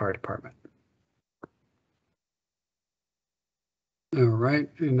LEPC and fire department. All right,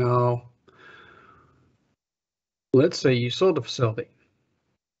 and now let's say you sold the facility.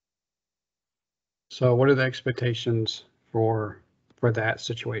 So what are the expectations for that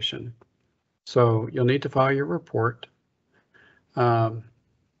situation? So you'll need to file your report. You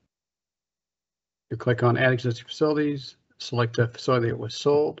click on Add Existing Facilities, select the facility that was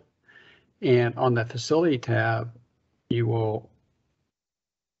sold, and on the Facility tab, you'll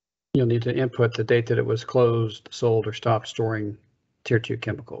need to input the date that it was closed, sold, or stopped storing Tier 2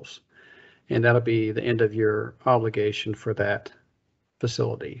 chemicals. And that'll be the end of your obligation for that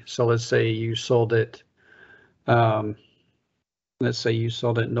facility. So let's say you sold it, November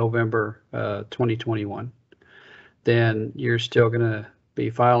 2021. Then you're still going to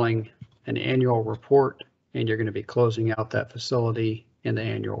be filing an annual report and you're going to be closing out that facility in the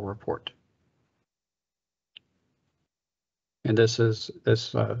annual report. And this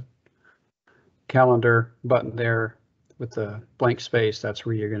calendar button there with the blank space, that's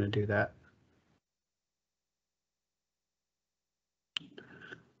where you're going to do that.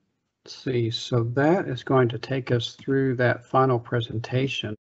 Let's see, so that is going to take us through that final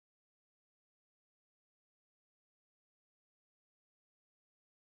presentation.